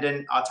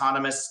independent,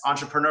 autonomous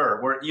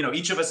entrepreneur, where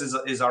each of us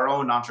is our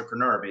own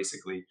entrepreneur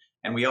basically,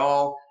 and we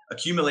all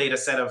accumulate a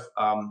set of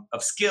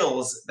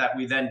skills that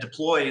we then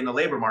deploy in the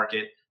labor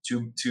market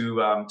to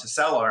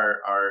sell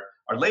our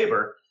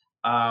labor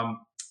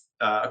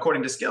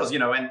according to skills,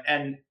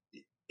 and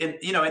in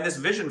this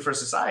vision for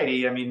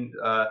society, I mean,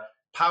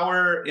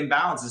 power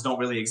imbalances don't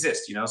really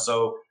exist,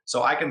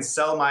 so I can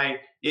sell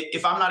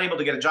if I'm not able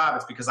to get a job,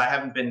 it's because I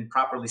haven't been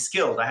properly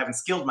skilled. I haven't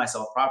skilled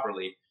myself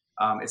properly.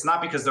 It's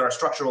not because there are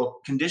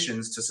structural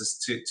conditions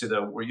to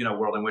the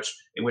world in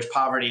which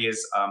poverty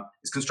is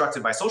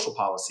constructed by social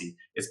policy.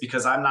 It's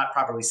because I'm not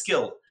properly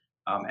skilled,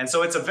 and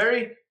so it's a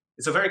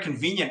very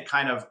convenient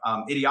kind of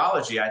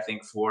ideology, I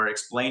think, for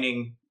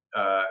explaining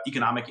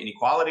economic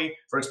inequality,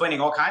 for explaining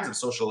all kinds of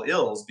social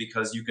ills,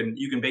 because you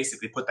can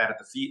basically put that at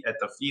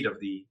the feet of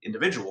the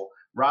individual,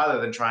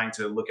 rather than trying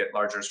to look at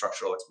larger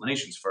structural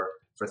explanations for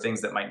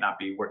things that might not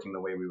be working the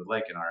way we would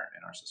like in our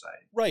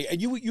society. Right,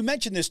 and you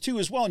mentioned this too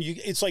as well. And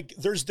it's like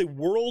there's the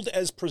world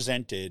as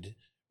presented,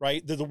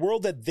 right? The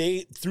world that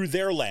they, through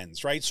their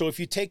lens, right? So if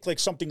you take like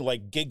something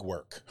like gig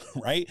work,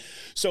 right?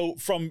 So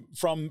from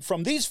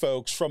these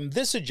folks, from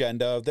this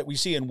agenda that we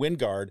see in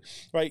Wingard,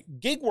 right?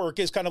 Gig work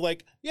is kind of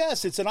like,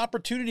 yes, it's an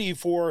opportunity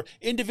for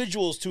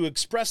individuals to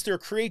express their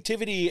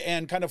creativity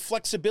and kind of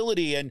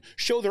flexibility and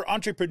show their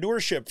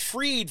entrepreneurship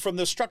freed from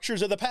the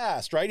structures of the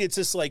past, right? It's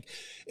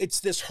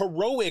this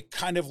heroic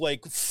kind of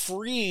like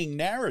freeing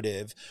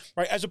narrative,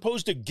 right? As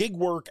opposed to gig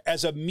work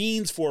as a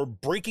means for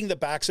breaking the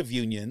backs of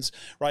unions,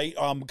 right?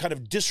 kind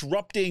of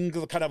disrupting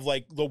the kind of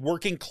like the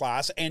working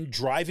class and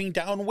driving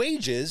down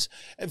wages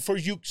and for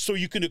you, so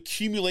you can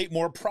accumulate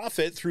more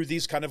profit through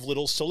these kind of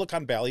little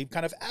Silicon Valley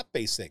kind of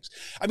app-based things.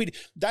 I mean,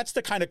 that's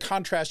the kind of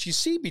contrast you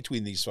see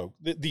between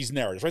these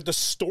narratives, right? The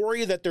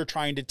story that they're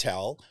trying to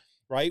tell,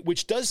 right,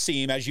 which does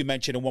seem, as you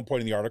mentioned at one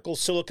point in the article,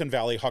 Silicon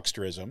Valley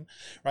hucksterism,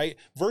 right,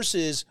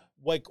 versus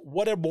like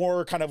what a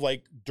more kind of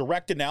like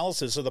direct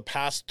analysis of the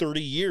past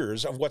 30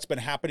 years of what's been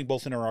happening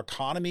both in our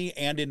economy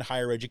and in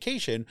higher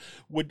education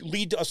would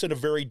lead to us in a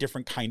very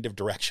different kind of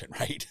direction,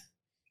 right?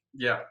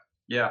 Yeah,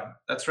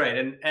 that's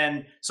right.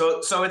 And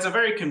so it's a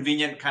very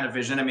convenient kind of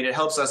vision. I mean, it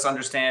helps us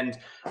understand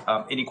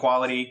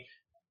inequality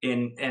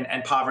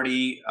and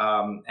poverty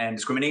and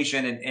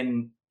discrimination,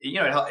 and you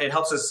know, it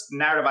helps us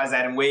narrativize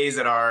that in ways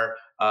that are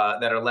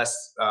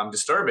less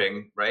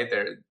disturbing, right?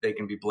 They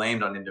can be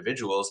blamed on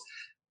individuals.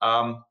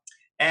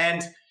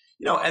 And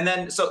you know, and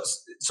then so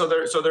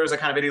there's a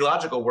kind of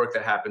ideological work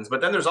that happens,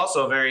 but then there's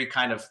also a very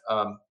kind of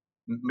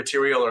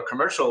material or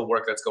commercial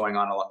work that's going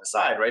on along the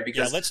side, right?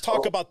 Because let's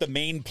talk about the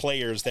main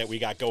players that we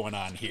got going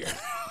on here.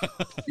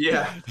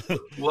 Yeah,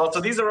 well,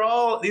 so these are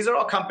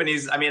all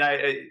companies. I mean,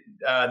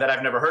 that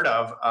I've never heard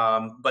of,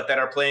 but that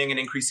are playing an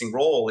increasing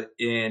role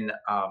in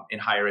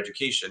higher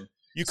education.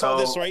 You call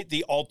this, right,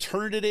 the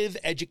alternative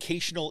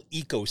educational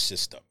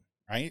ecosystem.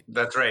 Right?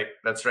 That's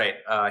right.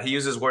 He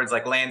uses words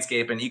like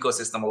landscape and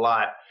ecosystem a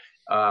lot,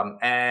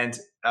 and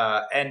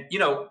you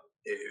know,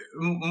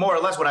 more or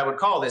less what I would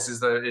call this is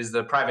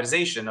the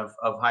privatization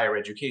of higher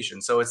education.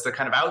 So it's the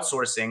kind of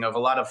outsourcing of a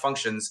lot of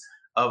functions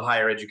of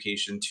higher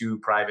education to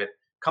private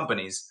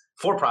companies,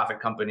 for-profit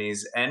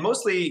companies, and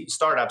mostly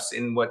startups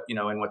in what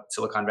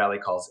Silicon Valley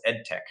calls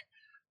Ed-Tech.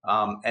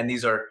 And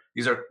these are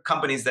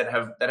companies that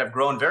have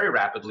grown very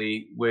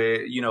rapidly,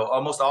 with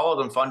almost all of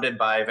them funded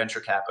by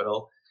venture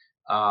capital.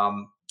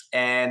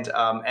 And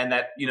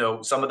that,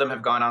 some of them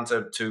have gone on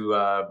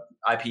to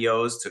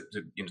IPOs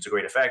to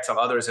great effect. Some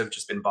others have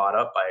just been bought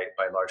up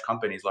by large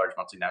companies, large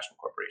multinational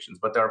corporations.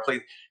 But there are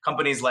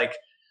companies like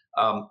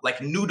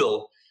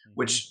Noodle,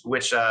 which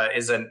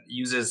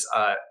uses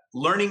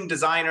learning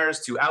designers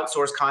to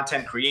outsource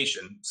content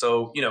creation.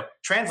 So,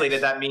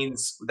 translated, that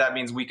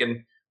means we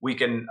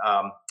can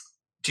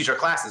teach our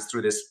classes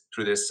through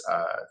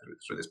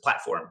this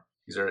platform.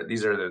 These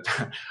are the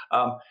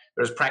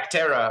there's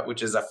Practera,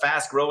 which is a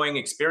fast-growing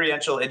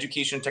experiential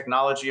education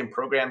technology and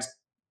programs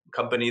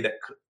company that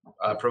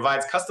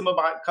provides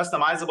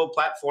customizable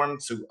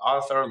platforms to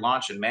author,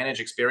 launch, and manage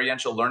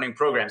experiential learning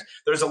programs.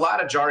 There's a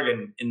lot of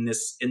jargon in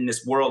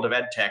this world of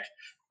EdTech.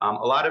 A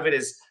lot of it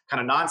is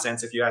kind of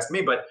nonsense, if you ask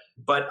me.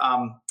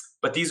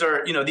 But these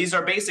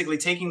are basically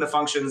taking the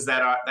functions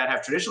that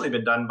have traditionally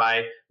been done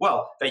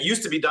that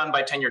used to be done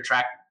by tenure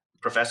track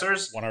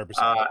professors,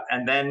 100%,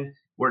 and then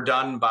were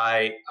done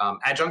by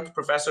adjunct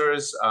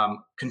professors,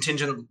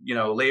 contingent,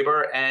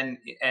 labor, and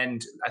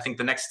I think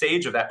the next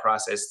stage of that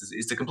process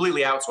is to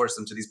completely outsource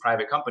them to these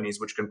private companies,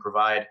 which can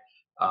provide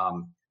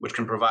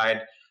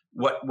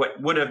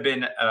what would have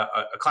been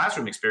a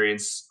classroom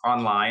experience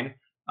online,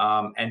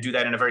 and do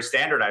that in a very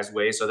standardized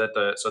way, so that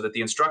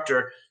the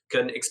instructor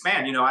can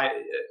expand.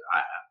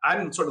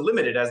 I'm sort of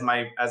limited as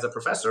a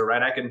professor,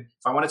 right?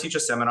 If I want to teach a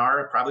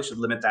seminar, I probably should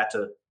limit that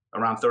to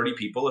around 30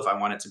 people if I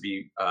want it to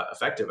be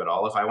effective at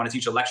all. If I want to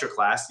teach a lecture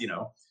class,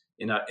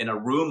 in a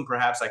room,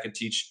 perhaps I could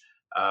teach,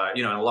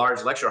 in a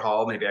large lecture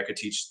hall, maybe I could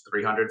teach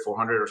 300,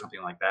 400 or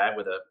something like that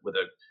with a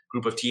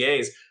group of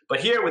TAs.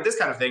 But here with this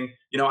kind of thing,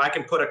 I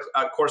can put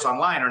a course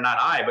online, or not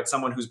I, but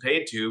someone who's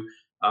paid to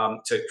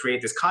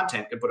create this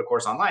content can put a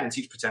course online and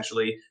teach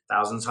potentially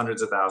thousands,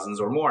 hundreds of thousands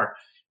or more.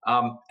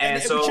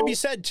 And so, what should be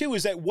said too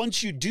is that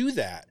once you do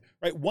that,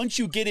 right, once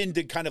you get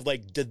into kind of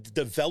like the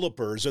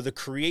developers or the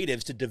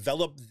creatives to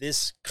develop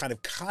this kind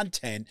of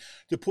content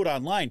to put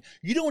online,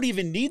 you don't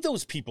even need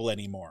those people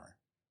anymore,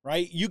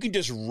 right? You can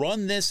just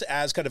run this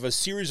as kind of a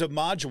series of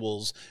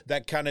modules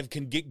that kind of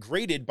can get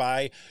graded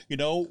by,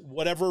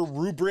 whatever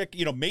rubric.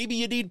 Maybe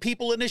you need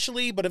people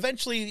initially, but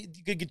eventually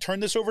you could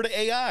turn this over to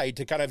AI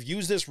to kind of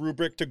use this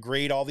rubric to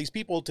grade all these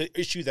people to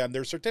issue them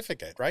their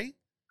certificate, right?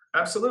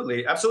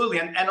 Absolutely.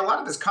 And a lot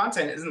of this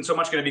content isn't so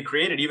much going to be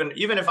created.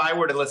 Even if I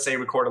were to, let's say,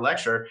 record a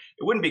lecture,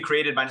 it wouldn't be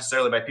created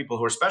necessarily by people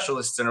who are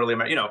specialists in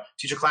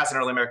teach a class in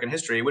early American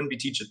history. It wouldn't be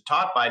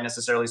taught by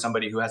necessarily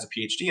somebody who has a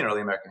PhD in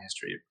early American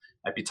history. It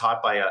might be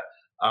taught by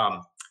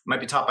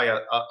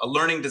a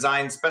learning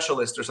design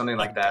specialist or something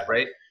like that,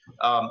 right?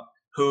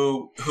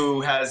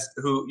 Who has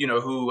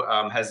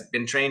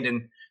been trained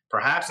in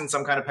perhaps in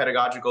some kind of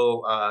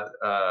pedagogical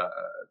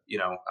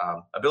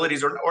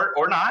abilities,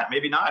 or not,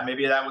 maybe not,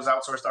 maybe that was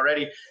outsourced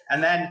already.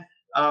 And then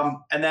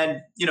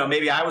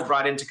maybe I was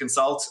brought in to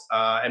consult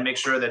and make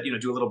sure that,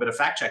 do a little bit of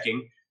fact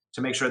checking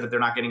to make sure that they're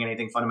not getting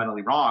anything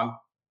fundamentally wrong.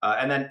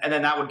 And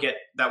then that would get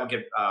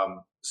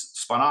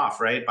spun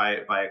off, right,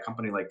 by a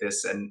company like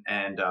this, and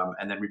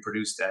then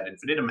reproduced ad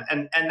infinitum,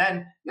 and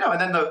then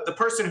the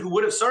person who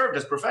would have served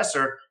as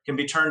professor can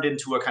be turned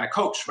into a kind of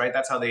coach, right?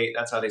 That's how they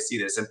see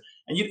this, and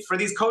for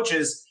these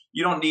coaches,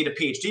 you don't need a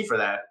PhD for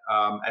that.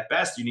 At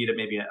best, you need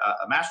maybe a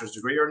master's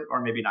degree,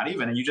 or maybe not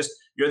even, and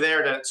you're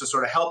there to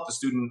sort of help the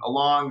student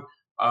along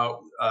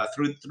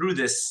through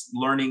this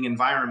learning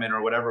environment,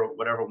 or whatever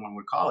one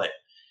would call it.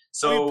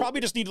 So you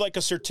probably just need like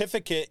a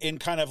certificate in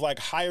kind of like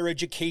higher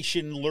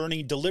education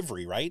learning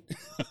delivery, right?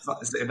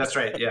 That's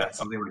right. Yeah,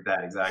 something like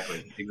that.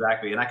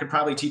 Exactly. And I could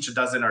probably teach a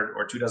dozen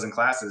or 24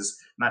 classes,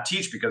 not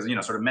teach, because,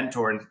 sort of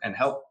mentor and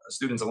help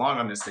students along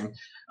on this thing.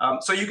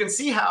 So you can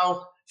see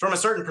how, from a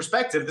certain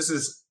perspective, this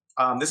is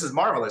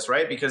marvelous,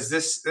 right? Because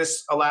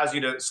this allows you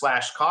to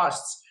slash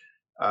costs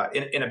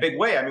in a big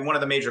way. I mean, one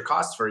of the major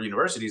costs for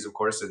universities, of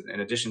course,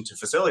 in addition to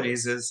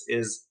facilities, is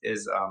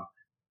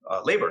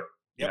labor.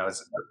 Yep. It's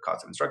the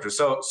cost of instructors.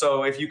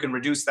 So if you can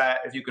reduce that,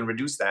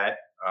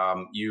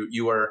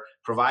 you are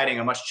providing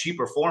a much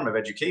cheaper form of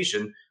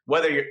education.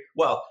 Whether you're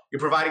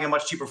providing a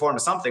much cheaper form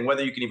of something.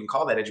 Whether you can even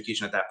call that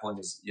education at that point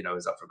is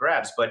up for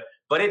grabs. But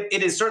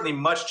it is certainly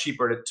much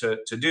cheaper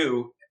to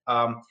do.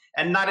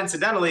 And not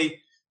incidentally,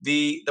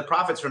 the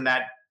profits from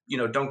that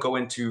don't go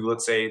into,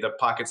 let's say, the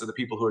pockets of the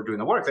people who are doing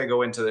the work. They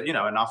go into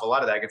an awful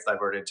lot of that gets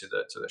diverted to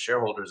the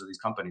shareholders of these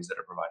companies that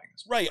are providing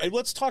this work. Right. And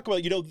let's talk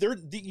about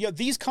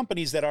these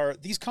companies that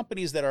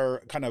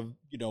are kind of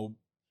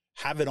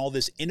having all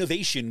this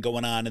innovation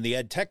going on in the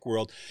ed tech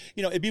world.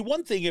 It'd be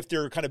one thing if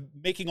they're kind of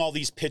making all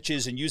these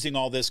pitches and using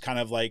all this kind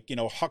of like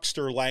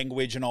huckster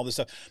language and all this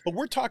stuff. But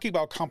we're talking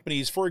about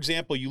companies. For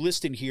example, you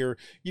list in here,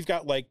 you've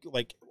got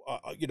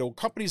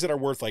companies that are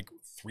worth like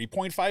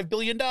 $3.5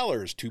 billion,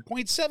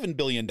 $2.7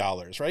 billion,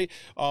 right?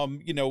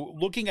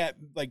 Looking at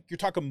like, you're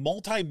talking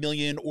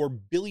multi-million or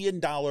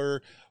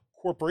billion-dollar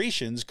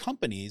corporations,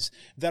 companies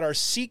that are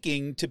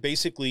seeking to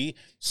basically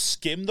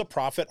skim the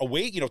profit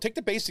away. Take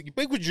the basic,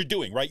 what you're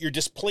doing, right? You're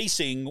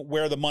displacing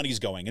where the money's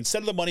going.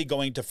 Instead of the money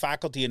going to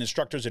faculty and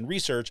instructors and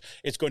research,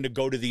 it's going to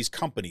go to these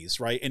companies,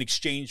 right? In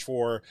exchange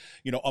for,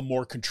 a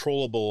more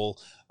controllable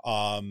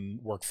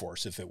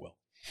workforce, if it will.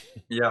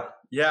 Yeah.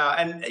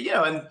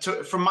 And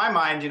from my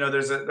mind,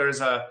 there's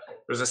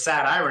a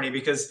sad irony,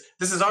 because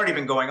this has already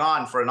been going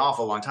on for an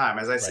awful long time.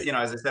 As I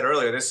said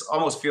earlier, this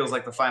almost feels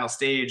like the final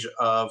stage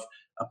of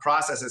a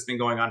process that's been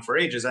going on for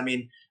ages. I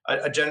mean,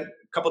 a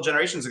couple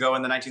generations ago,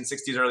 in the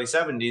 1960s, early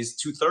 70s,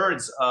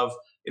 2/3 of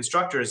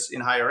instructors in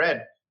higher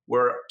ed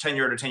were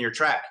tenured or tenure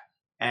track,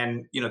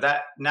 and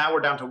that now we're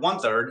down to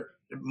 1/3.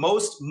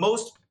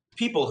 Most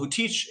people who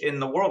teach in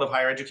the world of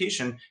higher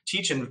education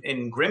teach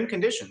in grim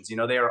conditions.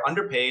 They are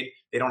underpaid.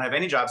 They don't have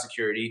any job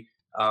security.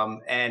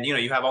 And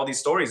you have all these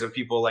stories of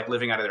people like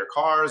living out of their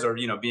cars, or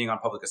being on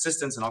public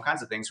assistance and all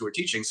kinds of things, who are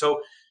teaching.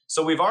 So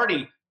we've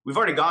already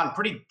gone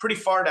pretty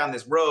far down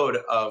this road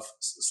of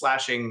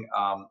slashing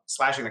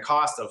the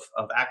cost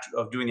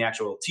of doing the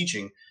actual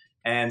teaching.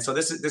 And so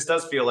this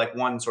does feel like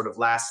one sort of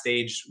last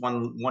stage,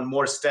 one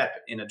more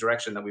step in a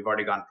direction that we've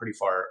already gone pretty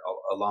far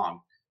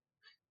along.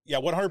 Yeah,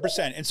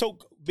 100%. And so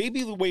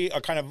maybe the way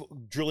kind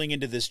of drilling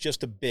into this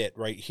just a bit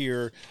right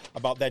here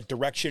about that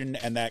direction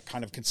and that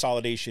kind of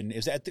consolidation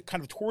is at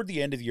kind of toward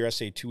the end of your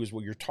essay too, is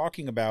what you're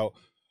talking about,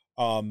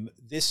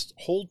 this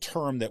whole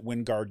term that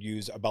Wingard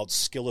used about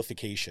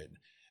skillification.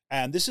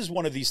 And this is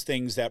one of these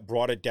things that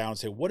brought it down,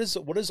 say, what is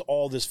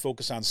all this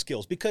focus on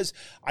skills? Because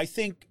I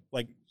think,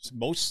 like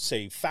most,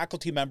 say,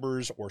 faculty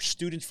members or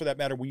students for that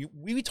matter, when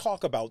we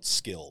talk about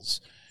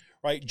skills,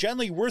 right,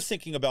 generally we're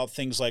thinking about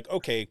things like,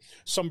 okay,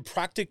 some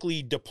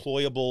practically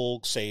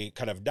deployable, say,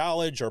 kind of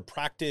knowledge or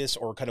practice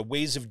or kind of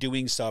ways of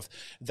doing stuff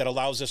that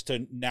allows us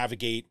to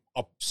navigate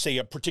say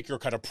a particular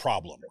kind of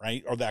problem,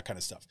 right? Or that kind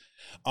of stuff.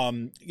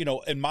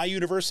 In my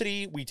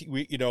university,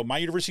 my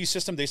university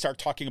system, they start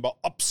talking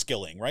about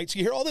upskilling, right? So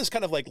you hear all this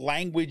kind of like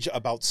language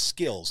about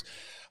skills,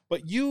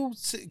 but you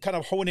kind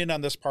of hone in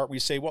on this part where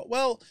you say,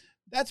 well,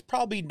 that's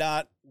probably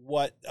not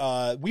what,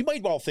 we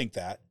might well think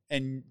that.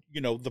 And,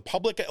 the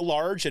public at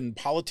large and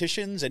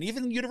politicians and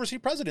even university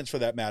presidents for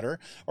that matter,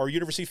 or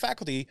university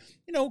faculty,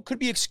 could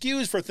be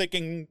excused for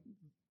thinking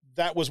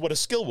that was what a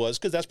skill was,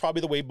 because that's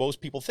probably the way most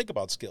people think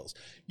about skills.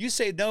 You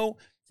say, no,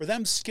 for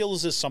them,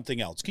 skills is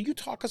something else. Can you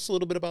talk us a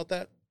little bit about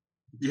that?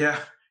 Yeah.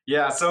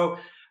 So,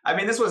 I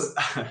mean, this was,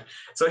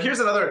 so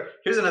here's another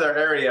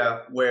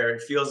area where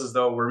it feels as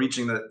though we're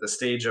reaching the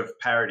stage of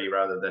parity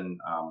rather than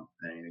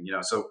anything,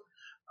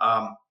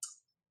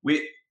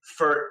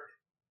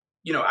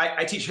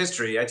 I teach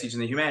history. I teach in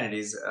the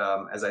humanities,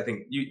 as I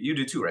think you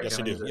do too, right? Yes,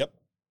 I do. Yep.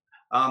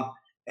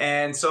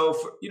 And so,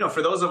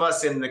 for those of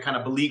us in the kind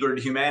of beleaguered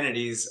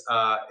humanities,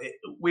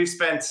 we've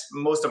spent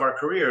most of our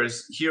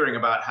careers hearing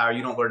about how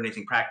you don't learn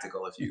anything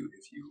practical if you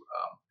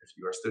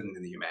are a student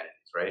in the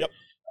humanities, right? Yep.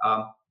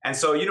 And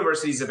so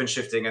universities have been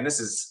shifting, and this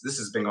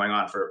has been going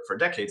on for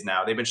decades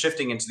now. They've been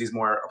shifting into these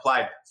more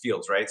applied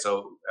fields, right?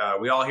 So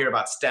we all hear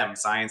about STEM: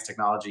 science,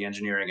 technology,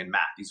 engineering, and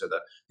math. These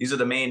are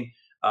the main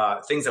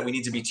things that we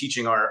need to be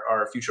teaching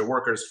our future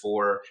workers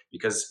for,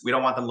 because we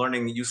don't want them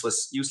learning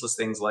useless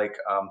things like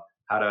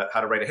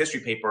how to write a history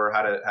paper,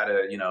 how to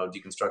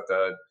deconstruct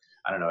a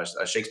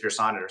Shakespeare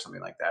sonnet or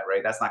something like that,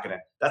 right? That's not gonna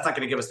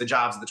give us the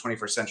jobs of the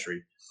 21st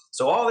century.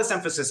 So all this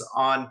emphasis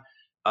on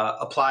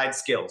applied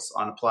skills,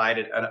 on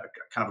kind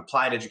of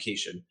applied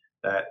education,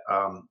 that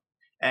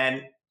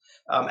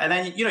and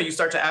then you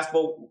start to ask,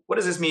 well, what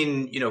does this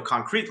mean,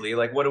 concretely?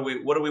 Like, what do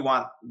we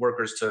want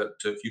workers to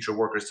future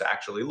workers to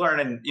actually learn?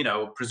 And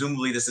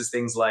presumably this is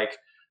things like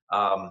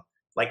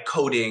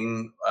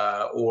coding,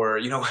 or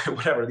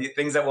whatever, the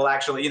things that will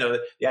actually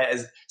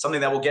is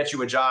something that will get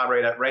you a job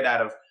right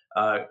out of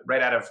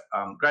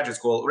graduate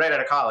school, right out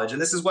of college.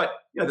 And this is what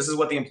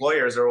the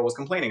employers are always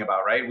complaining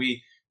about, right?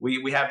 We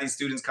have these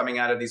students coming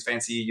out of these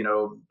fancy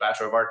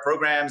Bachelor of Art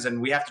programs,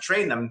 and we have to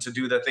train them to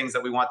do the things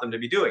that we want them to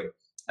be doing,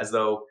 as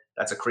though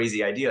that's a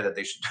crazy idea that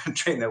they should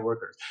train their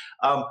workers.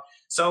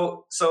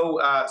 So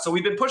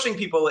we've been pushing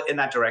people in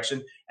that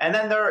direction. And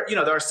then there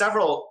are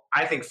several,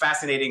 I think,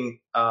 fascinating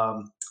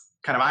kind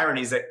of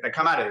ironies that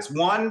come out of this.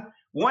 One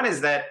is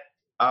that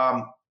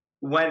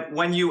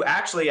when you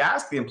actually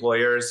ask the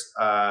employers,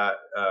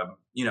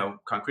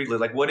 concretely,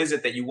 like, what is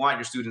it that you want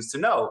your students to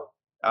know?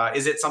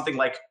 Is it something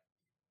like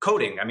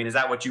coding? I mean, is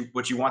that what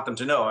you want them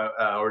to know,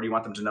 or do you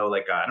want them to know,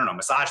 like, I don't know,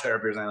 massage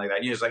therapy or something like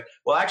that? You're just like,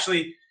 well,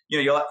 actually,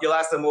 you'll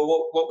ask them,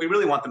 well, what we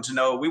really want them to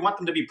know, we want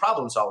them to be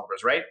problem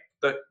solvers, right?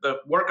 The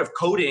work of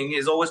coding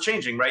is always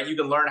changing, right? You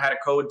can learn how to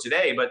code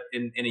today, but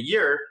in a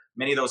year,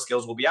 many of those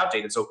skills will be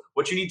outdated. So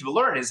what you need to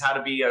learn is how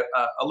to be a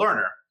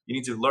learner. You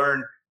need to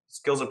learn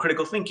skills of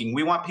critical thinking.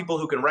 We want people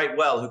who can write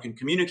well, who can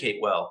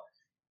communicate well.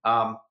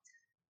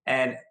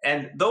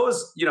 And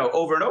those,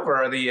 over and over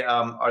are the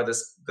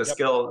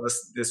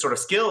sort of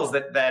skills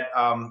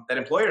that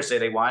employers say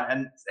they want.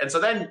 And so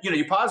then,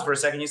 you pause for a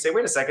second, you say,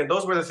 wait a second,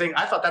 those were the things,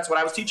 I thought that's what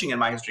I was teaching in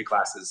my history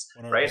classes,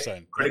 100%. Right?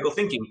 Critical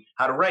thinking,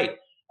 how to write,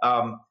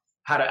 how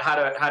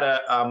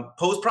to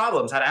pose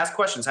problems, how to ask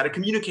questions, how to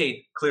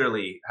communicate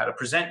clearly, how to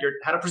present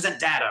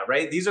data,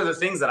 right? These are the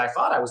things that I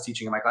thought I was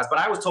teaching in my class, but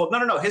I was told,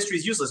 no, history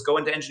is useless. Go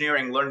into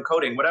engineering, learn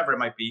coding, whatever it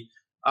might be.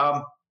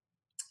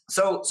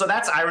 So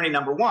that's irony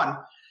number one.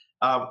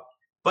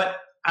 But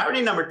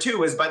irony number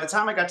two is, by the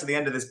time I got to the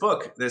end of this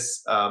book,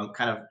 this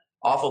kind of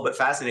awful but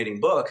fascinating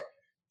book,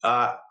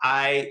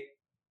 I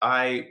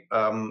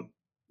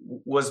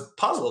was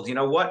puzzled.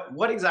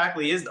 What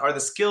exactly are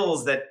the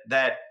skills that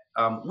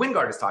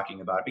Wingard is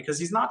talking about? Because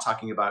he's not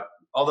talking about,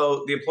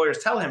 although the employers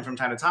tell him from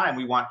time to time,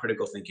 we want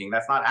critical thinking.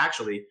 That's not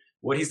actually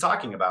what he's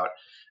talking about.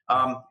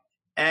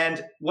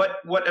 And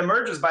what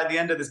emerges by the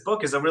end of this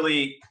book is a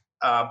really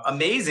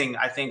amazing,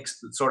 I think,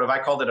 I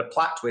called it a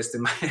plot twist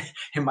in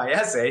my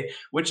essay,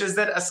 which is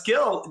that a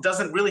skill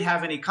doesn't really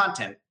have any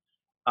content.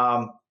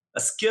 A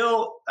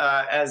skill,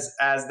 as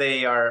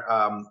they're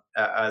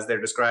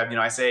described,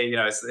 I say,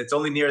 it's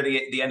only near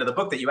the end of the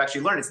book that you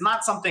actually learn. It's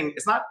not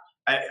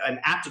an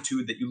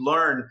aptitude that you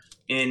learn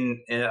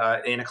in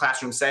a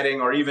classroom setting,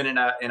 or even in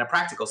a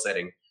practical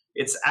setting.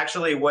 It's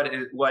actually what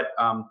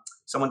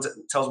someone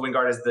tells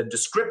Wingard is the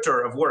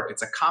descriptor of work.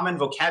 It's a common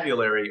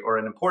vocabulary or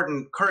an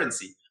important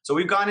currency. So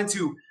we've gone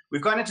into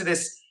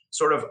this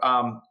sort of,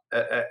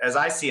 as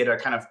I see it, a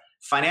kind of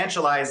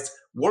financialized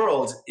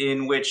world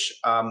in which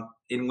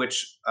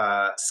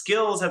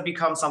skills have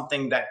become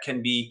something that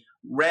can be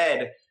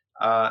read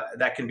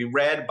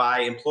by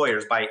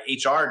employers, by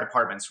HR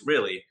departments,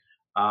 really.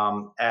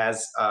 So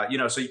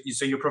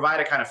you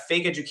provide a kind of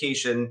fake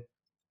education,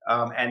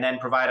 and then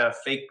provide a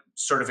fake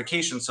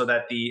certification so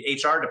that the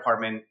HR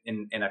department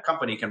in a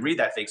company can read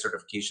that fake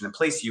certification and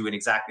place you in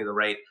exactly the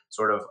right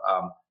sort of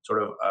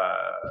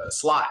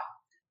slot.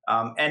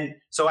 And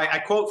so I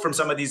quote from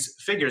some of these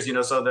figures,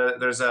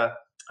 there's a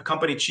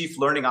company chief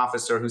learning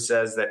officer who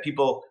says that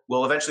people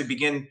will eventually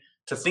begin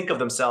to think of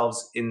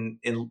themselves in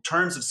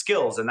terms of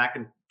skills, and that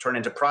can turn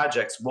into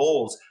projects,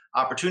 roles,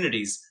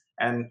 opportunities.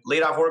 And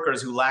laid off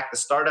workers who lack the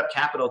startup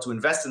capital to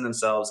invest in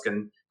themselves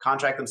can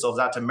contract themselves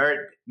out to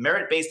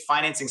merit-based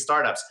financing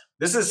startups.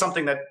 This is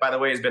something that, by the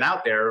way, has been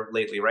out there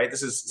lately, right?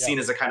 This is seen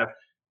as a kind of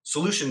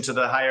solution to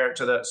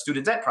the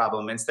student debt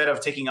problem. Instead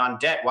of taking on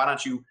debt, why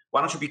don't you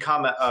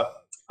become a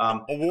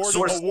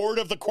award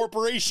of the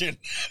corporation?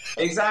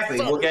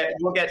 Exactly. We'll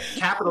get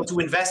capital to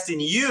invest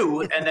in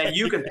you, and then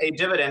you can pay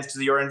dividends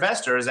to your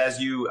investors as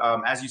you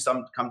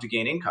come to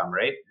gain income,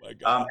 right?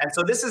 And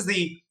so this is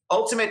the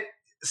ultimate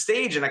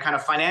stage in a kind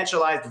of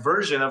financialized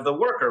version of the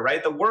worker,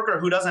 right? The worker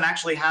who doesn't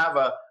actually have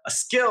a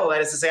skill, that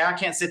is to say, I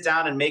can't sit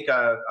down and make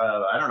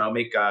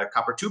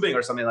copper tubing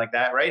or something like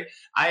that, right?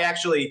 I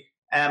actually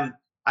am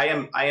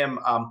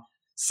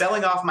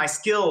selling off my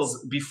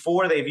skills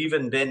before they've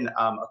even been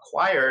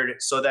acquired,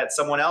 so that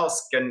someone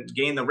else can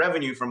gain the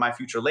revenue from my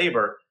future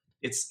labor.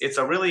 It's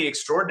a really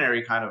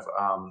extraordinary kind of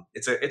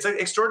it's an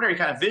extraordinary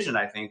kind of vision,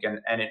 I think,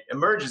 and it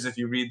emerges if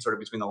you read sort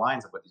of between the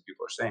lines of what these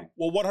people are saying.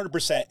 Well,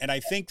 100%, and I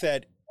think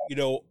that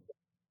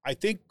I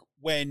think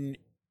when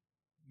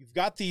you've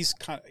got these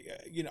kind of,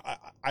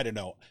 I don't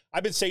know.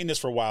 I've been saying this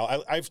for a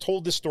while. I've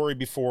told this story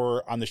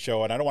before on the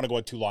show, and I don't want to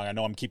go too long. I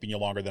know I'm keeping you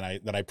longer than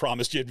I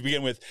promised you to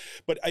begin with,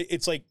 but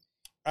it's like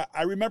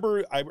I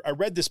remember I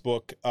read this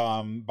book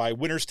by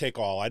Winners Take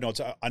All. I know it's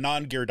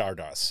Anand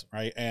Giridharadas,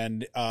 right?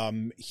 And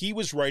he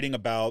was writing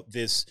about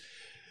this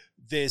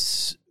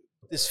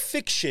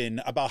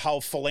fiction about how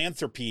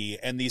philanthropy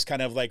and these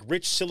kind of like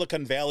rich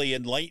Silicon Valley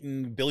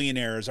enlightened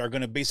billionaires are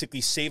going to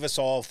basically save us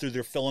all through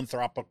their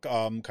philanthropic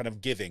kind of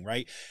giving,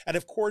 right? And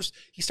of course,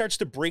 he starts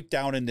to break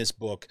down in this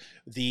book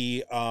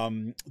the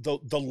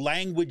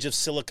language of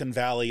Silicon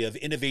Valley, of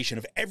innovation,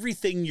 of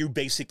everything you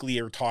basically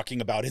are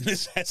talking about in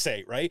this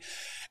essay, right?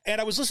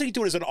 And I was listening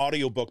to it as an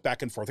audiobook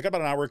back and forth. I got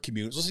about an hour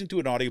commute. I was listening to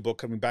an audiobook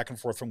coming back and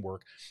forth from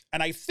work.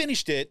 And I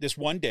finished it this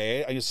one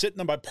day. I was sitting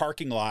in my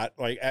parking lot,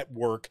 like at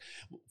work,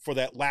 for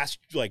that last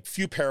like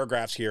few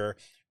paragraphs here.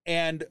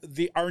 And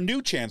our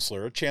new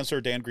Chancellor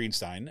Dan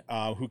Greenstein,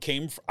 who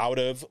came out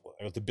of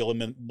the Bill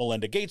and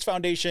Melinda Gates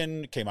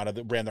Foundation,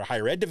 ran their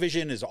higher ed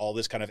division, is all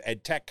this kind of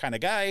ed tech kind of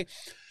guy.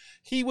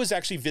 He was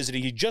actually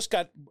visiting. He just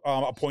got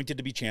appointed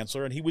to be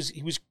chancellor, and he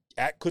was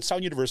at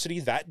Kutztown University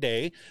that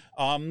day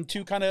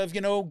to kind of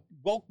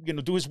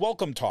do his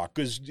welcome talk,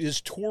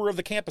 his tour of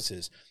the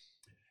campuses.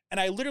 And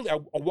I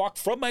walked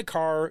from my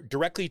car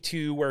directly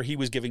to where he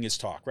was giving his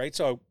talk. Right,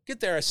 so I get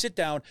there, I sit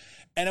down,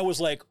 and I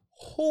was like,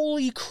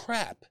 "Holy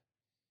crap!"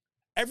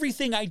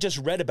 Everything I just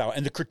read about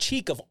and the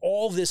critique of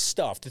all this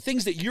stuff, the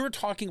things that you're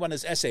talking about in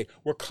this essay,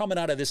 were coming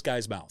out of this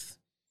guy's mouth,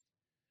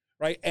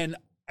 right? And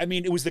I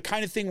mean, it was the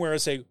kind of thing where I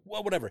say,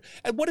 well, whatever.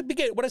 And what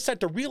I started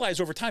to realize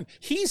over time,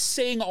 he's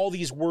saying all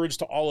these words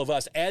to all of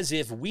us as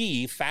if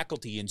we,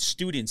 faculty and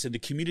students and the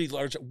community at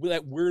large,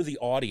 that we're the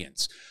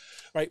audience,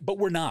 right? But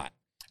we're not.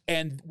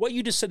 And what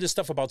you just said, this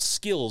stuff about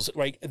skills,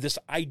 right? This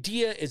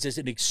idea is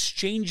an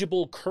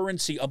exchangeable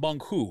currency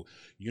among who?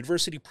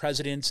 University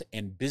presidents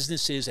and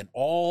businesses and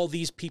all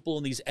these people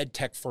in these ed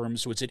tech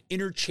firms. So it's an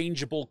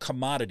interchangeable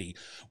commodity.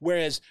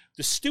 Whereas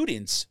the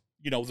students,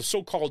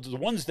 the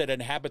ones that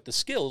inhabit the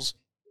skills,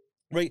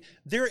 right,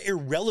 they're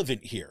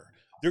irrelevant here.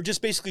 They're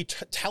just basically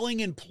telling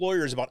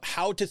employers about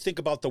how to think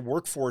about the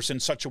workforce in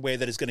such a way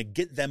that is going to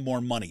get them more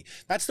money.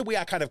 That's the way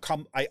I kind of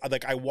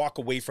I walk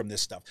away from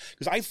this stuff,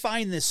 because I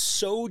find this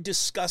so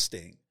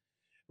disgusting,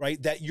 right?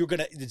 That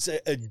it's a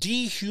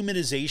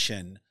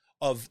dehumanization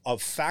of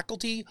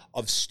faculty,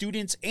 of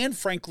students, and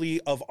frankly,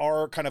 of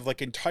our kind of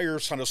like entire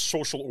kind of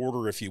social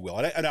order, if you will.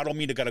 And I don't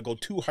mean to go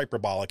too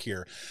hyperbolic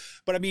here,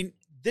 but I mean,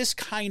 this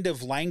kind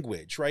of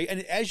language, right?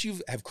 And as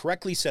you have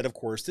correctly said, of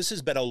course, this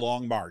has been a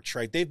long march,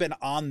 right? They've been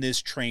on this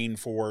train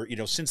for,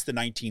 since the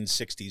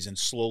 1960s and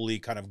slowly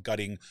kind of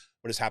gutting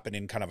what has happened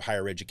in kind of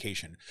higher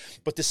education.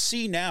 But to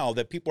see now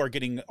that people are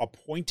getting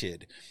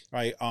appointed,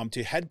 right,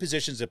 to head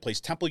positions at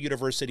place Temple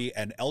University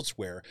and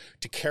elsewhere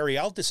to carry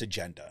out this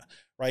agenda,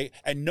 right?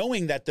 And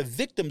knowing that the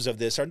victims of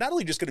this are not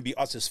only just going to be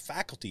us as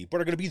faculty, but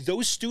are going to be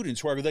those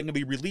students who are then going to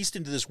be released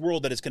into this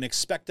world that is going to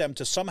expect them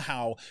to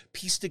somehow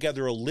piece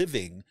together a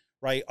living,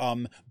 right,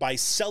 by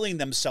selling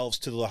themselves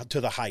to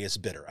the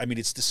highest bidder. I mean,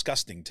 it's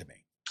disgusting to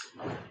me.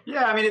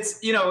 Yeah, I mean,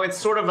 it's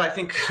sort of, I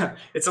think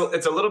it's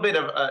a little bit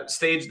of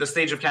the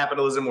stage of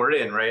capitalism we're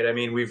in, right? I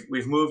mean,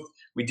 we've moved,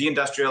 we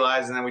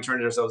deindustrialized, and then we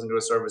turned ourselves into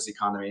a service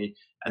economy,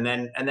 and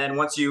then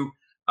once you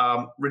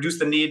reduce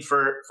the need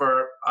for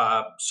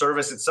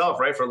service itself,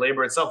 right, for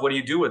labor itself, what do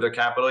you do with the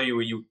capital?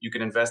 You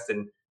can invest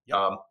in.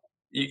 Yep.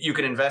 You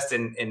can invest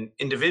in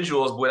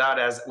individuals without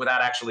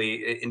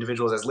actually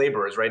individuals as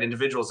laborers, right?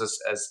 Individuals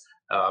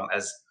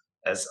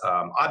as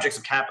objects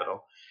of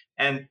capital,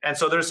 and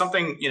so there's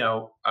something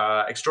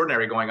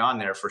extraordinary going on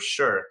there for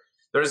sure.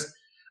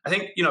 I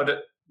think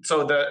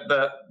so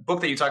the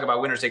book that you talk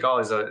about, Winners Take All,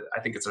 I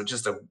think it's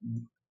just a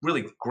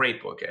really great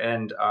book,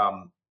 and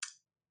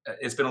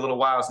it's been a little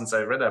while since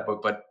I've read that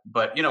book, but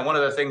one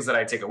of the things that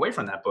I take away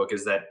from that book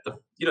is that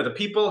the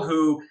people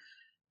who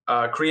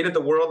created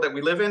the world that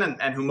we live in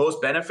and who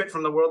most benefit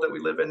from the world that we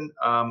live in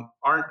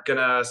aren't going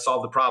to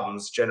solve the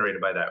problems generated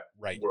by that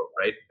world,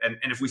 right? And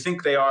if we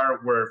think they are,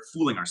 we're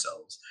fooling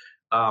ourselves.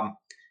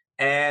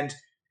 And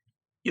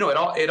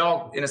it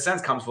all in a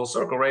sense comes full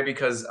circle, right?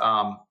 Because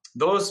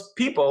those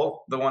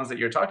people, the ones that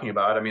you're talking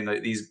about, I mean,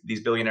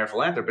 these billionaire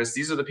philanthropists,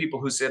 these are the people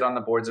who sit on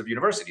the boards of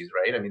universities,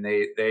 right? I mean,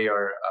 they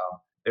are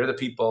they're the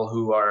people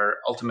who are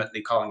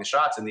ultimately calling the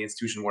shots in the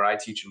institution where I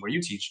teach and where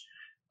you teach,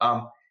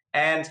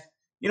 and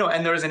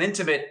there's an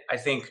intimate, I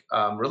think,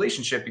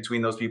 relationship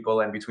between those people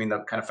and between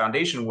the kind of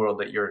foundation world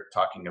that you're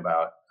talking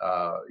about,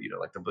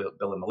 like the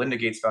Bill and Melinda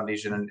Gates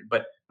Foundation,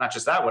 but not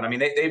just that one. I mean,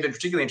 they've been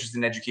particularly interested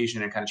in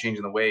education and kind of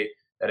changing the way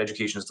that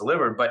education is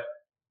delivered. But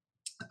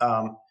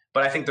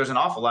I think there's an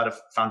awful lot of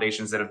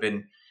foundations that have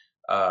been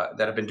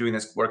doing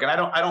this work, and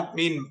I don't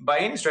mean by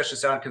any stretch to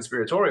sound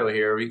conspiratorial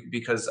here,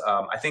 because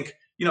I think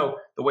the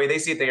way they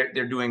see it,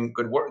 they're doing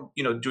good work,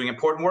 doing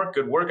important work,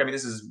 good work. I mean,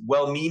 this is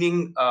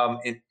well-meaning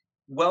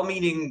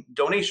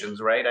donations,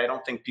 right? I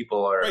don't think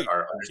people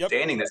are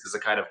understanding this as a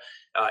kind of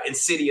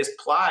insidious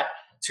plot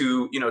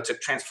to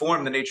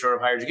transform the nature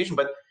of higher education.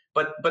 But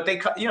they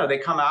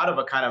come out of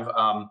a kind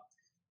of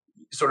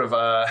sort of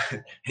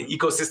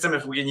ecosystem,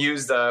 if we can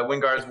use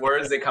Wingard's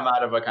words. They come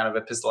out of a kind of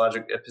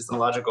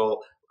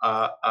epistemological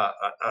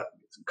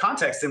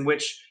context in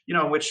which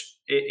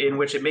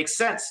it makes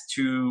sense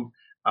to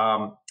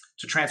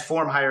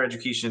transform higher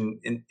education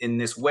in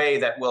this way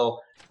that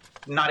will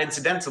not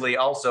incidentally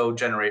also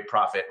generate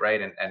profit,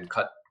 right, and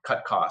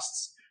cut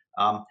costs.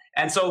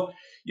 And so,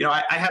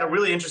 I had a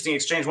really interesting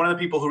exchange. One of the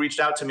people who reached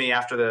out to me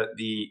after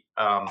the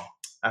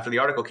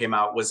article came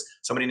out was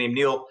somebody named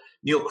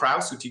Neil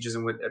Krause, who teaches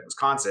at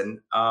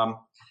Wisconsin,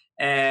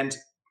 and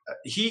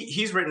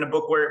he's written a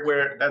book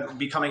where that will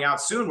be coming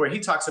out soon, where he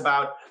talks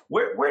about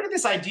where did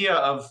this idea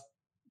of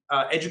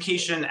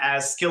education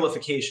as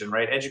skillification,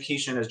 right?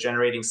 Education as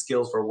generating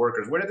skills for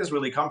workers. Where did this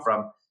really come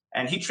from?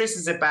 And he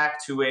traces it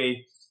back to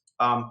the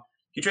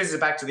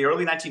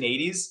early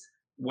 1980s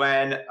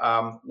when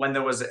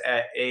there was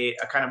a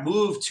kind of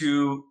move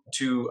to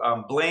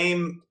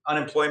blame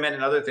unemployment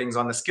and other things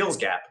on the skills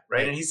gap,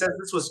 right? And he says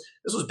this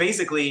was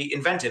basically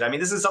invented. I mean,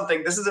 this is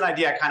an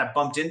idea I kind of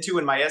bumped into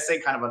in my essay,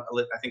 kind of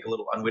I think a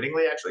little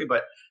unwittingly actually,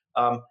 but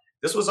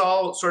this was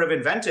all sort of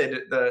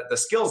invented, the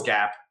skills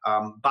gap,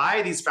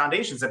 by these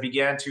foundations that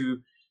began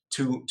to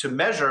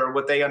measure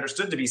what they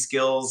understood to be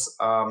skills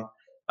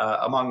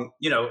among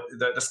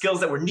the skills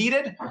that were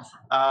needed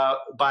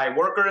by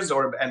workers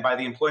and by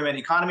the employment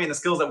economy, and the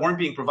skills that weren't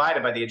being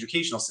provided by the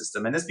educational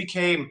system. And this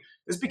became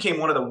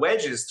one of the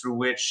wedges through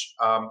which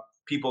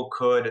people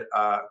could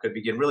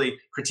begin really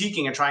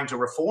critiquing and trying to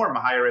reform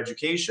higher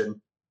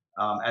education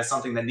as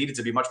something that needed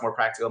to be much more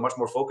practical, much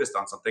more focused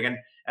on something. And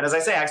as I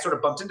say, I sort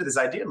of bumped into this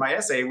idea in my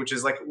essay, which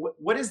is like,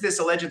 what is this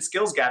alleged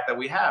skills gap that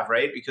we have,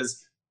 right?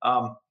 Because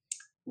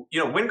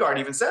Wingard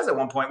even says at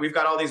one point, we've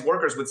got all these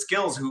workers with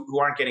skills who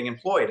aren't getting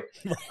employed.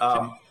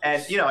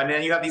 And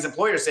then you have these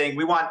employers saying,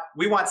 we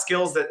want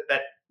skills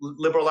that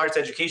liberal arts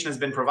education has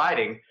been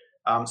providing.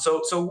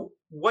 So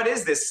what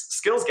is this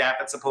skills gap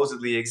that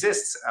supposedly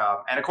exists?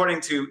 And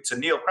according to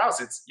Neil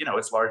Krause,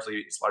 it's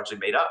largely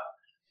made up.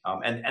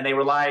 And they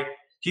rely,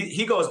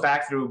 he goes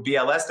back through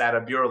BLS data,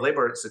 Bureau of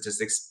Labor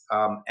Statistics.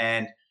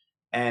 And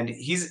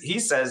he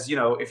says,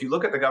 if you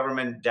look at the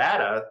government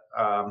data,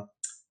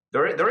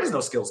 there is no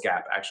skills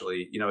gap,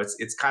 actually.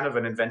 It's kind of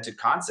an invented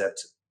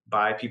concept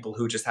by people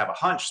who just have a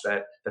hunch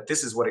that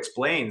this is what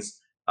explains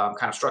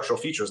kind of structural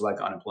features like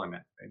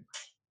unemployment. Right?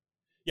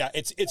 Yeah,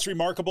 it's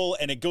remarkable,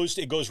 and it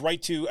goes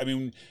right to, I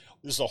mean,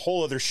 this is a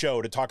whole other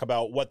show to talk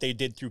about what they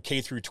did through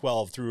K through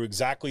 12 through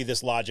exactly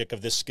this logic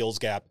of this skills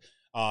gap.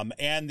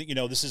 And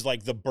this is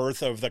like the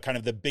birth of the kind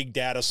of the big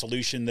data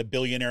solution, the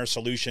billionaire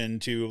solution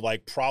to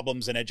like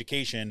problems in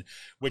education,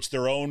 which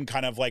their own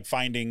kind of like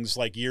findings,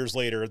 like years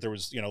later, there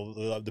was,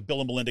 the Bill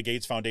and Melinda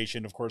Gates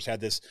Foundation, of course, had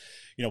this,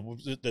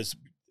 this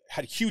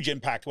had a huge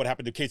impact what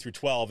happened to K through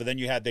 12. And then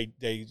you had,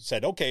 they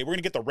said, okay, we're going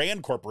to get the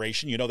Rand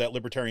Corporation, that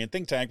libertarian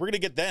think tank. We're going to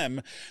get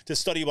them to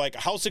study like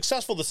how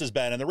successful this has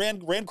been. And the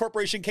Rand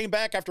Corporation came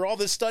back after all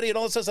this study and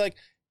all this stuff, like,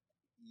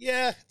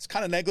 yeah, it's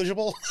kind of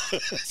negligible.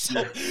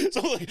 so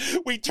like,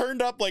 we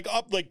turned up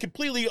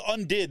completely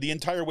undid the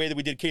entire way that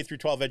we did K through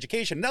 12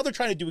 education. Now they're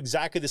trying to do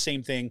exactly the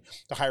same thing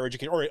to higher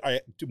education, or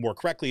more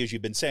correctly, as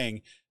you've been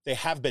saying, they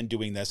have been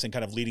doing this and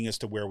kind of leading us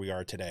to where we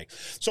are today.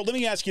 So let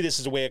me ask you this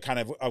as a way of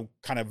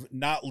kind of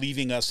not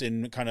leaving us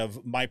in kind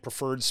of my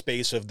preferred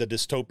space of the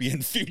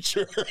dystopian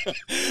future.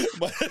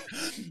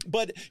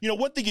 but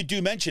one thing you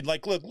do mention,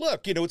 like,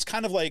 look, it's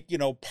kind of like,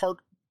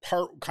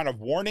 part kind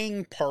of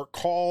warning, part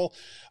call,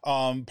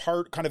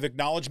 part kind of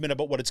acknowledgement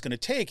about what it's going to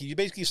take. You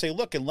basically say,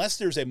 look, unless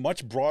there's a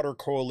much broader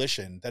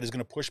coalition that is going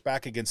to push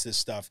back against this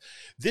stuff,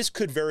 this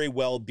could very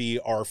well be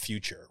our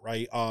future,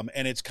 right?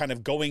 And it's kind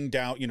of going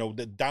down,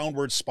 the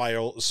downward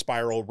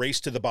spiral, race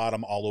to the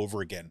bottom all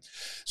over again.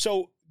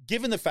 So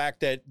given the fact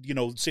that,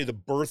 say the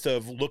birth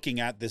of looking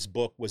at this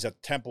book was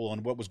at Temple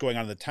and what was going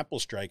on in the Temple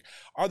strike,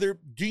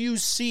 do you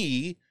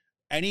see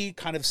any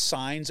kind of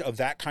signs of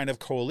that kind of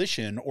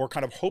coalition or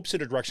kind of hopes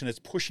in a direction that's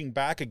pushing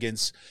back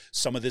against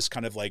some of this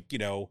kind of like,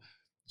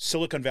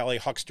 Silicon Valley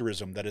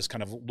hucksterism that is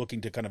kind of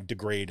looking to kind of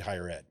degrade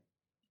higher ed?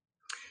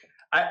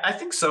 I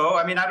think so.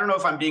 I mean, I don't know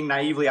if I'm being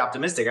naively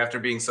optimistic after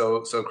being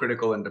so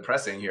critical and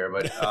depressing here,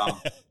 but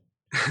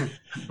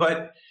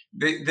but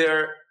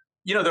there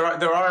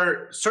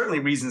are certainly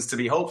reasons to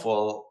be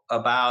hopeful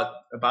about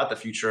the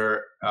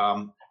future.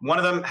 One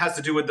of them has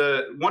to do with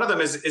one of them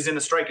is in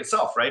the strike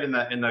itself, right? In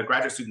the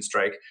graduate student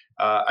strike.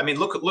 I mean,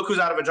 look who's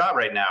out of a job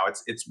right now.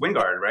 It's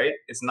Wingard, right?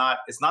 It's not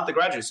the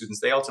graduate students.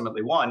 They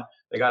ultimately won.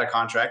 They got a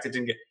contract. It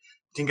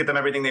didn't get them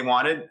everything they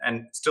wanted,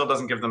 and still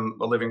doesn't give them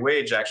a living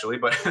wage actually.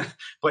 But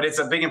it's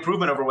a big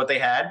improvement over what they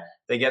had.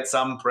 They get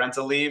some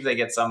parental leave. They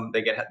get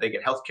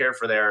health care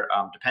for their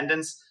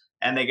dependents,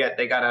 and they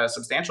got a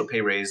substantial pay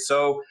raise.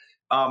 So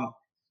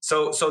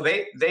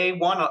they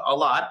won a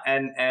lot,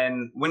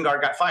 and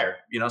Wingard got fired.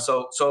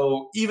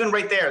 So even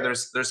right there,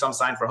 there's some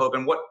sign for hope.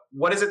 And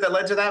what is it that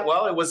led to that?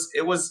 Well, it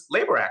was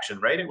labor action,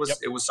 right? It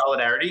was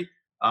solidarity.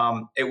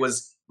 It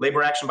was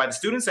labor action by the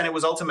students, and it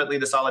was ultimately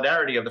the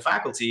solidarity of the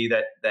faculty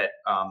that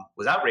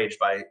was outraged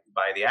by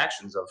the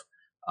actions of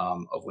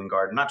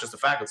Wingard, not just the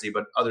faculty,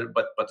 but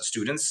the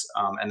students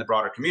and the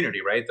broader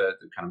community, right? The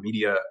kind of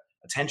media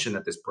attention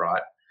that this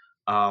brought.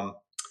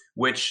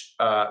 which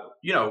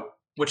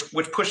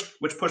which pushed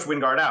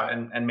Wingard out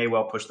and may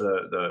well push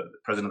the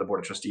president of the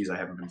board of trustees. I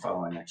haven't been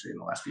following actually in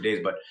the last few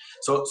days, but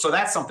so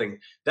that's something.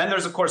 Then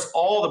there's of course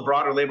all the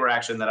broader labor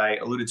action that I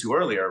alluded to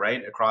earlier,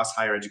 right, across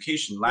higher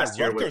education. Last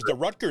year, the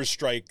Rutgers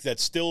strike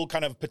that's still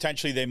kind of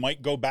potentially they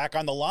might go back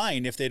on the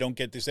line if they don't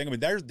get this thing. I mean,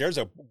 there's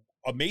a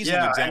amazing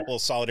example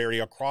of solidarity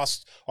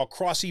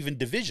across even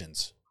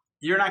divisions.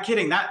 You're not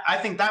kidding. I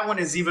think that one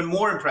is even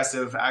more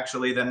impressive,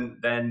 actually,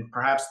 than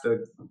perhaps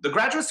the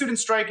graduate student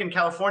strike in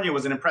California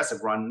was an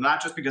impressive run,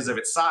 not just because of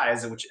its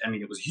size, which I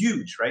mean it was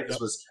huge, right? This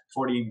was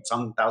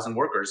 40-some thousand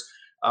workers,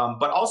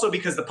 but also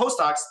because the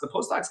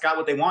postdocs got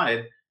what they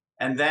wanted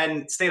and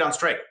then stayed on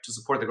strike to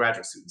support the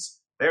graduate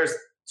students. There's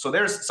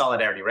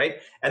solidarity, right?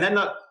 And then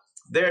the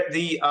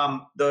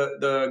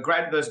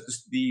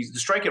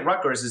strike at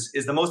Rutgers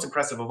is the most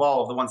impressive of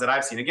all of the ones that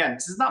I've seen. Again,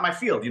 this is not my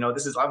field.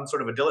 I'm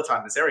sort of a dilettante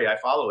in this area. I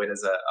follow it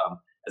as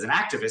an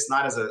activist,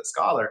 not as a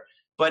scholar.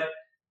 But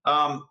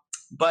I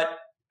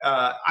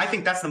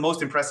think that's the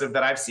most impressive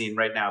that I've seen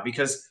right now.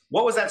 Because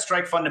what was that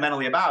strike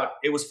fundamentally about?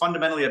 It was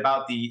fundamentally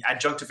about the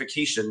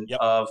adjunctification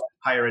of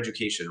higher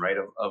education, right?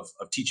 Of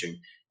teaching.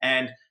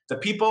 And the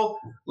people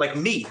like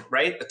me,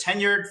 right? The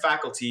tenured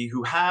faculty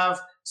who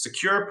have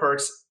secure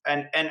perks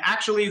and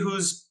actually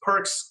whose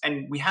perks,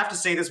 and we have to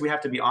say this, we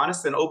have to be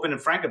honest and open and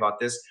frank about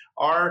this,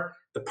 are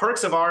the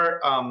perks of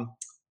our,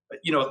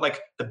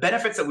 like the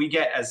benefits that we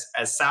get as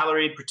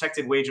salaried,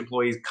 protected wage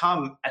employees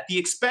come at the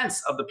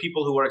expense of the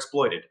people who are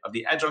exploited, of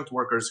the adjunct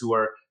workers who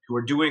are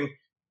doing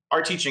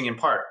our teaching in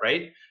part,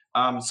 right?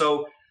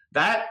 So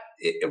that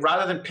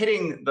rather than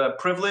pitting the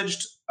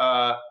privileged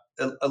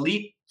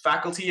elite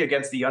faculty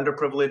against the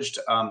underprivileged,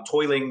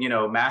 toiling,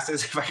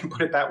 masses, if I can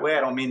put it that way. I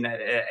don't mean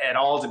that at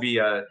all to be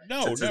to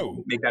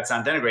make that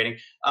sound denigrating.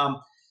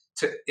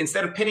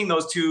 Instead of pitting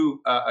those two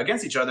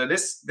against each other,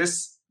 this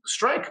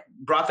strike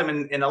brought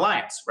them in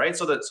alliance, right?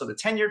 So the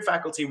tenured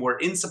faculty were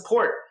in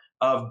support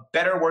of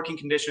better working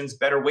conditions,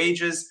 better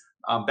wages,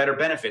 better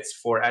benefits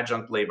for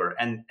adjunct labor,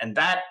 and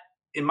that,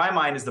 in my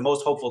mind, is the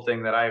most hopeful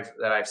thing that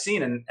I've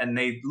seen, and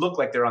they look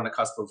like they're on the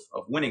cusp of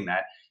winning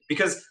that,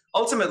 because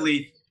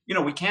ultimately,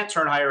 we can't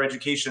turn higher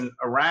education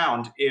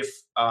around if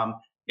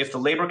the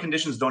labor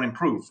conditions don't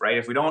improve, right?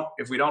 If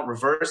we don't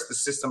reverse the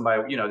system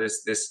by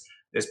this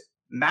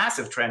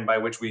massive trend by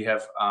which we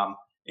have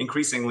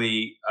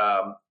increasingly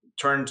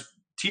turned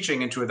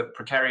teaching into the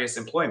precarious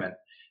employment,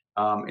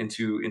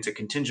 into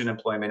contingent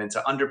employment,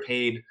 into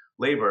underpaid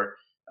labor.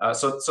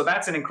 So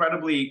that's an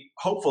incredibly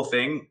hopeful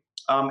thing.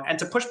 And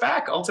to push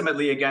back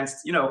ultimately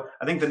against,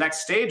 I think the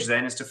next stage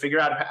then is to figure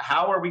out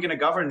how are we going to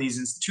govern these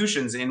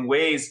institutions in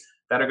ways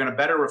that are going to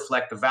better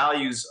reflect the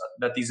values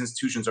that these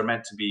institutions are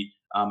meant to be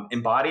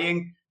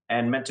embodying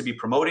and meant to be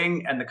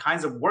promoting, and the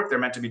kinds of work they're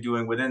meant to be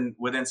doing within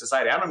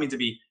society. I don't mean to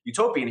be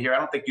utopian here. I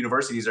don't think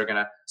universities are going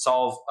to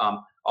solve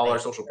all our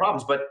social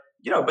problems, but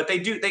they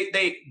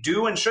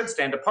do and should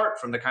stand apart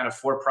from the kind of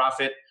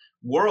for-profit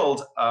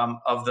world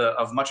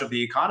of much of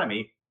the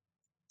economy.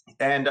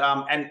 And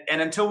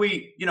until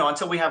we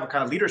have a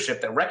kind of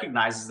leadership that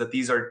recognizes that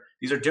these are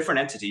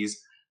different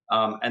entities.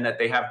 And that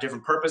they have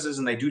different purposes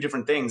and they do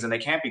different things and they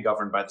can't be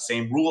governed by the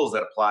same rules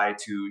that apply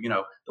to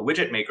the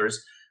widget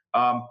makers.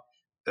 I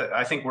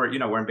think we're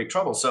in big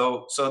trouble.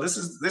 So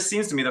this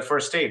seems to me the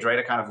first stage, right?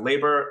 A kind of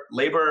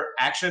labor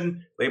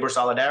action, labor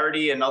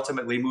solidarity, and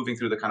ultimately moving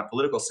through the kind of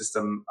political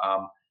system,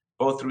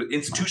 both through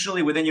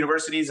institutionally within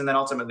universities and then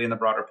ultimately in the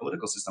broader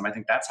political system. I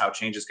think that's how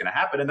change is going to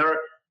happen. And there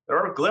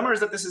are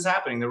glimmers that this is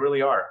happening. There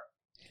really are.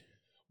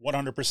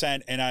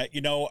 100%. And I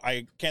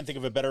can't think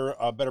of a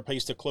better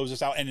place to close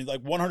this out. And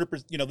like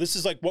 100%, this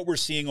is like what we're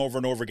seeing over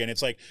and over again.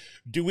 It's like,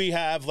 do we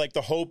have like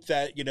the hope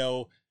that,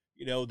 the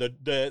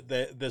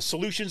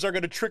solutions are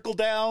going to trickle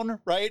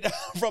down, right,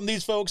 from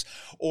these folks,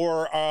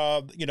 or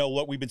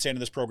what we've been saying in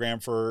this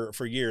program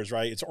for years,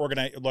 right? It's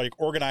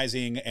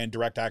organizing and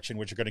direct action,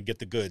 which are going to get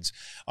the goods.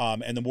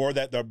 And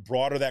the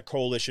broader that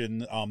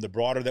coalition, the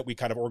broader that we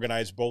kind of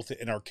organize both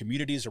in our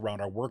communities,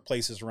 around our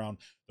workplaces, around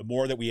the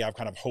more that we have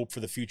kind of hope for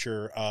the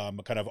future,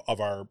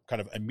 of our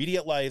kind of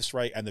immediate lives,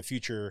 right, and the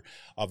future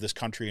of this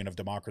country and of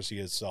democracy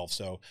itself.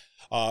 So,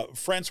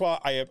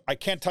 François, I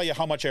can't tell you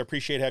how much I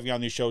appreciate having you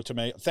on the show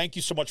today. Thank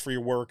you so much for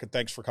your work, and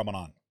thanks for coming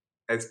on.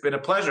 It's been a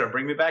pleasure.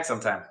 Bring me back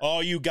sometime.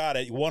 Oh, you got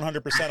it.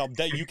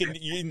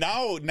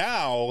 100%.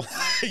 Now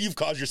you've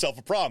caused yourself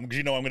a problem, because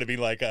I'm going to be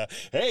like,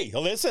 hey,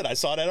 listen, I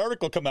saw that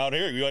article come out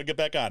here. You want to get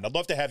back on? I'd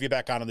love to have you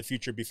back on in the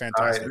future. It'd be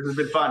fantastic. All right, this has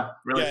been fun.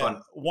 Really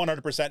fun.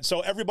 100%. So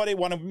everybody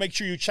want to make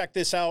sure you check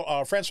this out.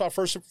 François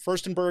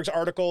Furstenburg's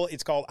article.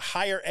 It's called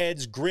Higher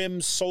Ed's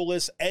Grim,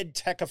 Soulless,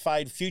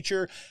 Ed-Techified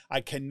Future. I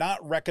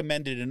cannot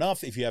recommend it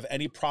enough. If you have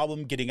any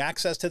problem getting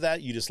access to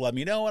that, you just let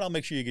me know, and I'll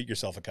make sure you get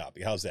yourself a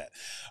copy. How's that?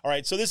 All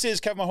right. So this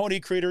is Kevin Mahoney,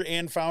 creator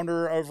and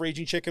founder of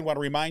Raging Chicken. Want to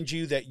remind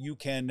you that you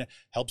can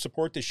help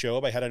support the show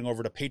by heading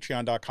over to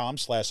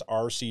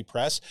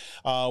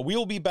patreon.com/rcpress. We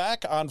will be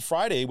back on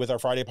Friday with our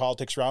Friday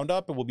Politics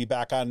Roundup, and we'll be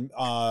back on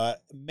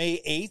May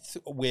 8th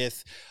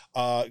with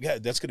Yeah,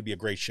 that's going to be a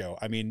great show.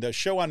 I mean, the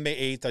show on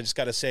May 8th, I just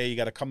got to say, you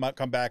got to come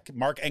back.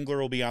 Mark Engler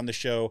will be on the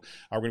show.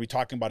 We're going to be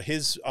talking about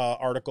his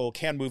article,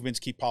 Can Movements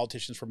Keep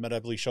Politicians from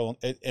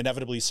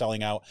Inevitably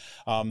Selling Out?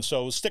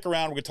 So stick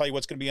around. We're going to tell you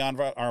what's going to be on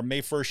our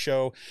May 1st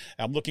show.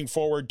 I'm looking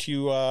forward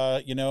to,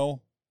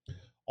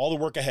 all the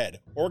work ahead.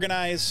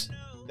 Organize.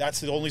 That's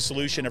the only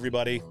solution,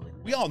 everybody.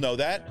 We all know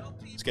that.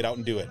 Let's get out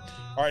and do it.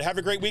 All right, have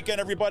a great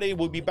weekend, everybody.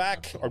 We'll be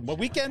back. Or what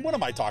weekend? What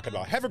am I talking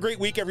about? Have a great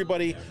week,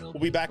 everybody. We'll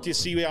be back to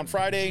see you on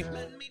Friday.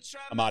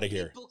 I'm out of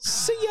here.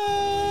 See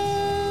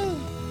ya!